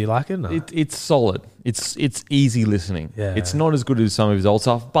 What do you like it? No. It's solid. It's easy listening. Yeah. It's not as good as some of his old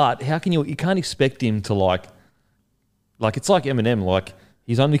stuff, but how can you can't expect him to like it's like Eminem, like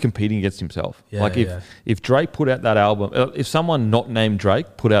he's only competing against himself. Yeah, like if Drake put out that album, if someone not named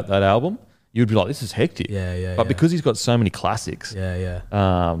Drake put out that album, you'd be like, this is hectic. But because he's got so many classics.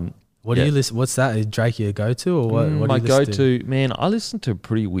 What do you listen? What's that? Is Drake your go-to or what? What my do you listen go-to, man, I listen to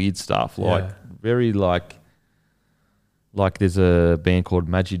pretty weird stuff, like very like there's a band called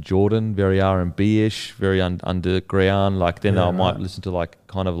Magic Jordan, very R&B-ish, very underground. Like then I might listen to like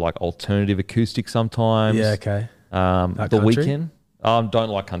kind of like alternative acoustic sometimes. Yeah, okay. The Weeknd. Don't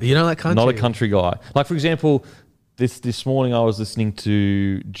like country. You don't like country? Not a country guy. Like for example, this morning I was listening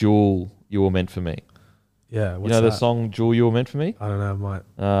to Jewel, You Were Meant For Me. Yeah, what's the song Jewel, You Were Meant For Me? I don't know, I might.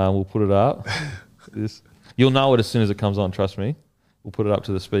 We'll put it up. You'll know it as soon as it comes on, trust me. We'll put it up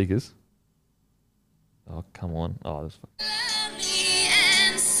to the speakers. Oh, come on. Oh,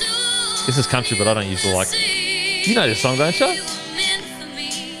 this is country, but I don't usually like it. Do you know this song, don't you?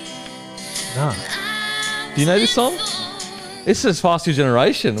 No. Do you know this song? This is Past Your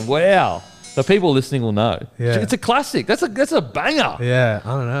Generation. Wow. The people listening will know. Yeah. It's a classic. That's a banger. Yeah, I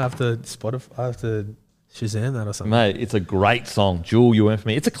don't know. I have to Shazam that or something. Mate, it's a great song. Jewel, You Went For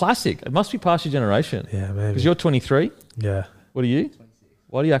Me. It's a classic. It must be Past Your Generation. Yeah, maybe. Because you're 23. Yeah. What are you? 26.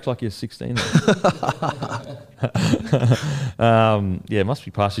 Why do you act like you're 16? It must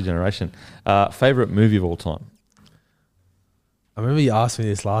be Past Your Generation. Favourite movie of all time? I remember you asked me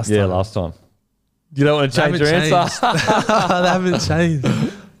this last time. Yeah, last time. You don't want to change your answer? They haven't changed.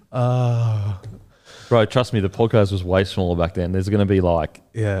 Bro, trust me, the podcast was way smaller back then. There's going to be like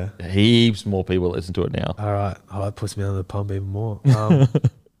heaps more people that listen to it now. All right. Oh, that puts me under the pump even more. I don't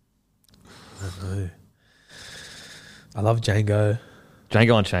know. I love Django.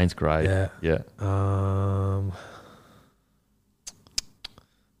 Django Unchained's great. Yeah.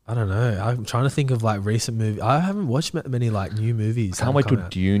 I don't know. I'm trying to think of like recent movies. I haven't watched many like new movies. I can't wait till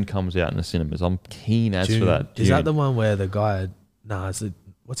Dune comes out in the cinemas. I'm keen as for that. Dune. Is that the one where the guy? Nah,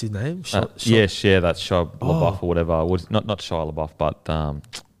 what's his name? Yeah, that's Shia LaBeouf or whatever. Not Shia LaBeouf, but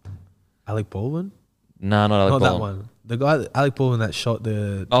Alec Baldwin. No, not Alec Baldwin. Not that one. The guy, Alec Baldwin, that shot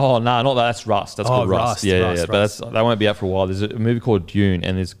the. Oh no, not that. That's Rust. That's called Rust. Yeah. Rust. But that won't be out for a while. There's a movie called Dune,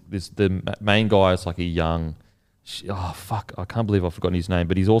 and there's the main guy is like a young. Oh fuck! I can't believe I've forgotten his name.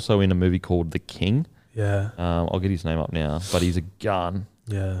 But he's also in a movie called The King. Yeah. I'll get his name up now. But he's a gun.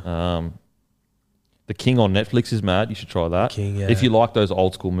 Yeah. The King on Netflix is mad. You should try that. King, yeah. If you like those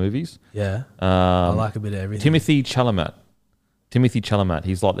old school movies. Yeah. I like a bit of everything. Timothy Chalamet.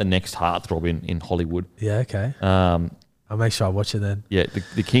 He's like the next heartthrob in Hollywood. Yeah. Okay. I'll make sure I watch it then. Yeah.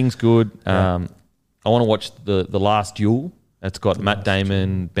 The King's good. I want to watch the Last Duel. It's got Matt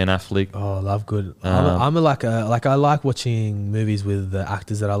Damon, Ben Affleck. Oh, I love good. I like watching movies with the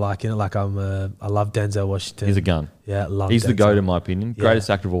actors that I like in it. Like I love Denzel Washington. He's a gun. Yeah, He's Denzel. the GOAT in my opinion.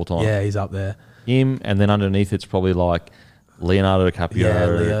 Greatest actor of all time. Yeah, he's up there. Him, and then underneath it's probably like Leonardo DiCaprio.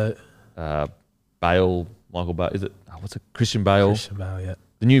 Yeah, Leo. Bale, Michael Bale. Is it? What's it? Christian Bale. Christian Bale. Yeah.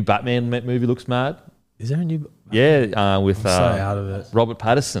 The new Batman movie looks mad. Is there a new? Yeah, with I'm so out of it. Robert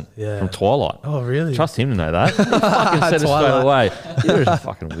Pattinson from Twilight. Oh, really? Trust him to know that. He fucking said it straight away. You're a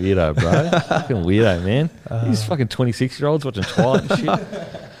fucking weirdo, bro. Fucking weirdo, man. These fucking 26-year-olds watching Twilight and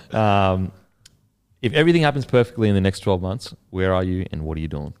shit. If everything happens perfectly in the next 12 months, where are you and what are you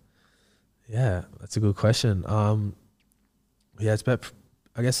doing? Yeah, that's a good question. It's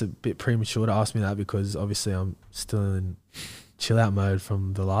I guess a bit premature to ask me that because obviously I'm still in chill out mode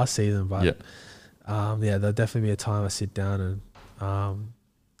from the last season. But there'll definitely be a time I sit down and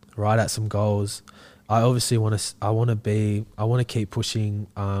write out some goals. I obviously want to keep pushing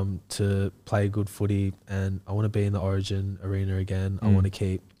to play good footy, and I want to be in the Origin arena again. I want to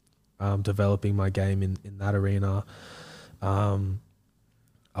keep developing my game in that arena.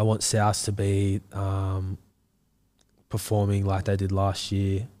 I want South to be performing like they did last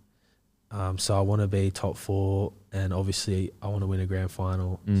year. So I want to be top 4, and obviously I want to win a grand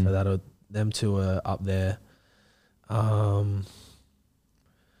final. So them two are up there.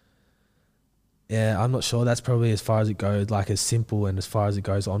 Yeah, I'm not sure. That's probably as far as it goes, like as simple and as far as it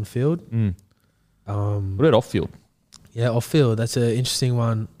goes on field. What about off field? Yeah, off field. That's an interesting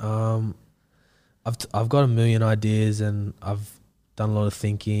one. I've got a million ideas and I've done a lot of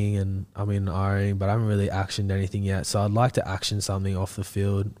thinking and I'm in ironing, but I haven't really actioned anything yet. So I'd like to action something off the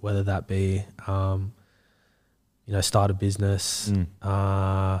field, whether that be, start a business.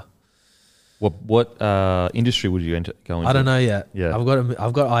 What industry would you go into? I don't know yet. Yeah,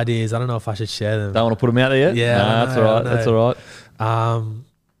 I've got ideas. I don't know if I should share them. Don't want to put them out there yet. Yeah, that's all right. That's all right.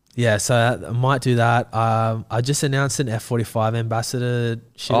 Yeah, so I might do that. I just announced an F45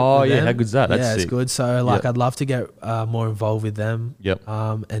 ambassadorship. Oh yeah, how good's that? That's sick. It's good. So I'd love to get more involved with them. Yep.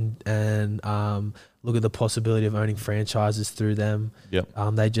 And look at the possibility of owning franchises through them. Yep.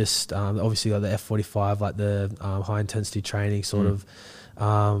 They just obviously got the F45, like the high intensity training sort of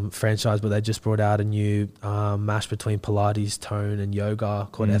franchise, but they just brought out a new mash between Pilates, tone, and yoga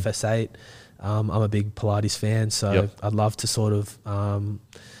called FS8. I'm a big Pilates fan, so I'd love to sort of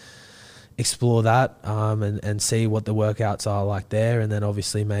explore that and see what the workouts are like there, and then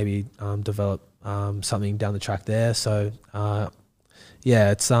obviously maybe develop something down the track there. So there's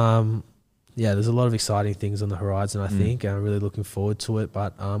a lot of exciting things on the horizon, I think, and I'm really looking forward to it.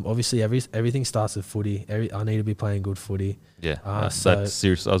 But obviously everything starts with footy. I need to be playing good footy. Yeah, that's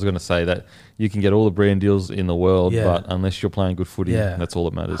serious. I was going to say that you can get all the brand deals in the world, but unless you're playing good footy, that's all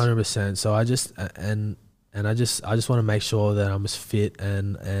that matters. 100%. So I just want to make sure that I'm as fit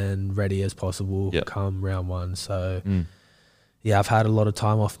and ready as possible come round 1. So I've had a lot of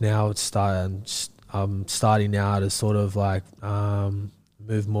time off now. I'm starting now to sort of like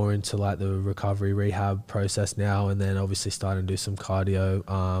move more into like the recovery rehab process now, and then obviously starting to do some cardio,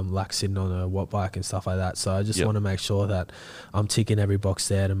 like sitting on a watt bike and stuff like that. So I just want to make sure that I'm ticking every box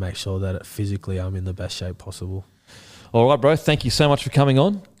there to make sure that physically I'm in the best shape possible. All right, bro. Thank you so much for coming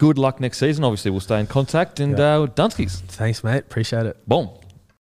on. Good luck next season. Obviously, we'll stay in contact, and Dunskies. Thanks, mate. Appreciate it. Boom.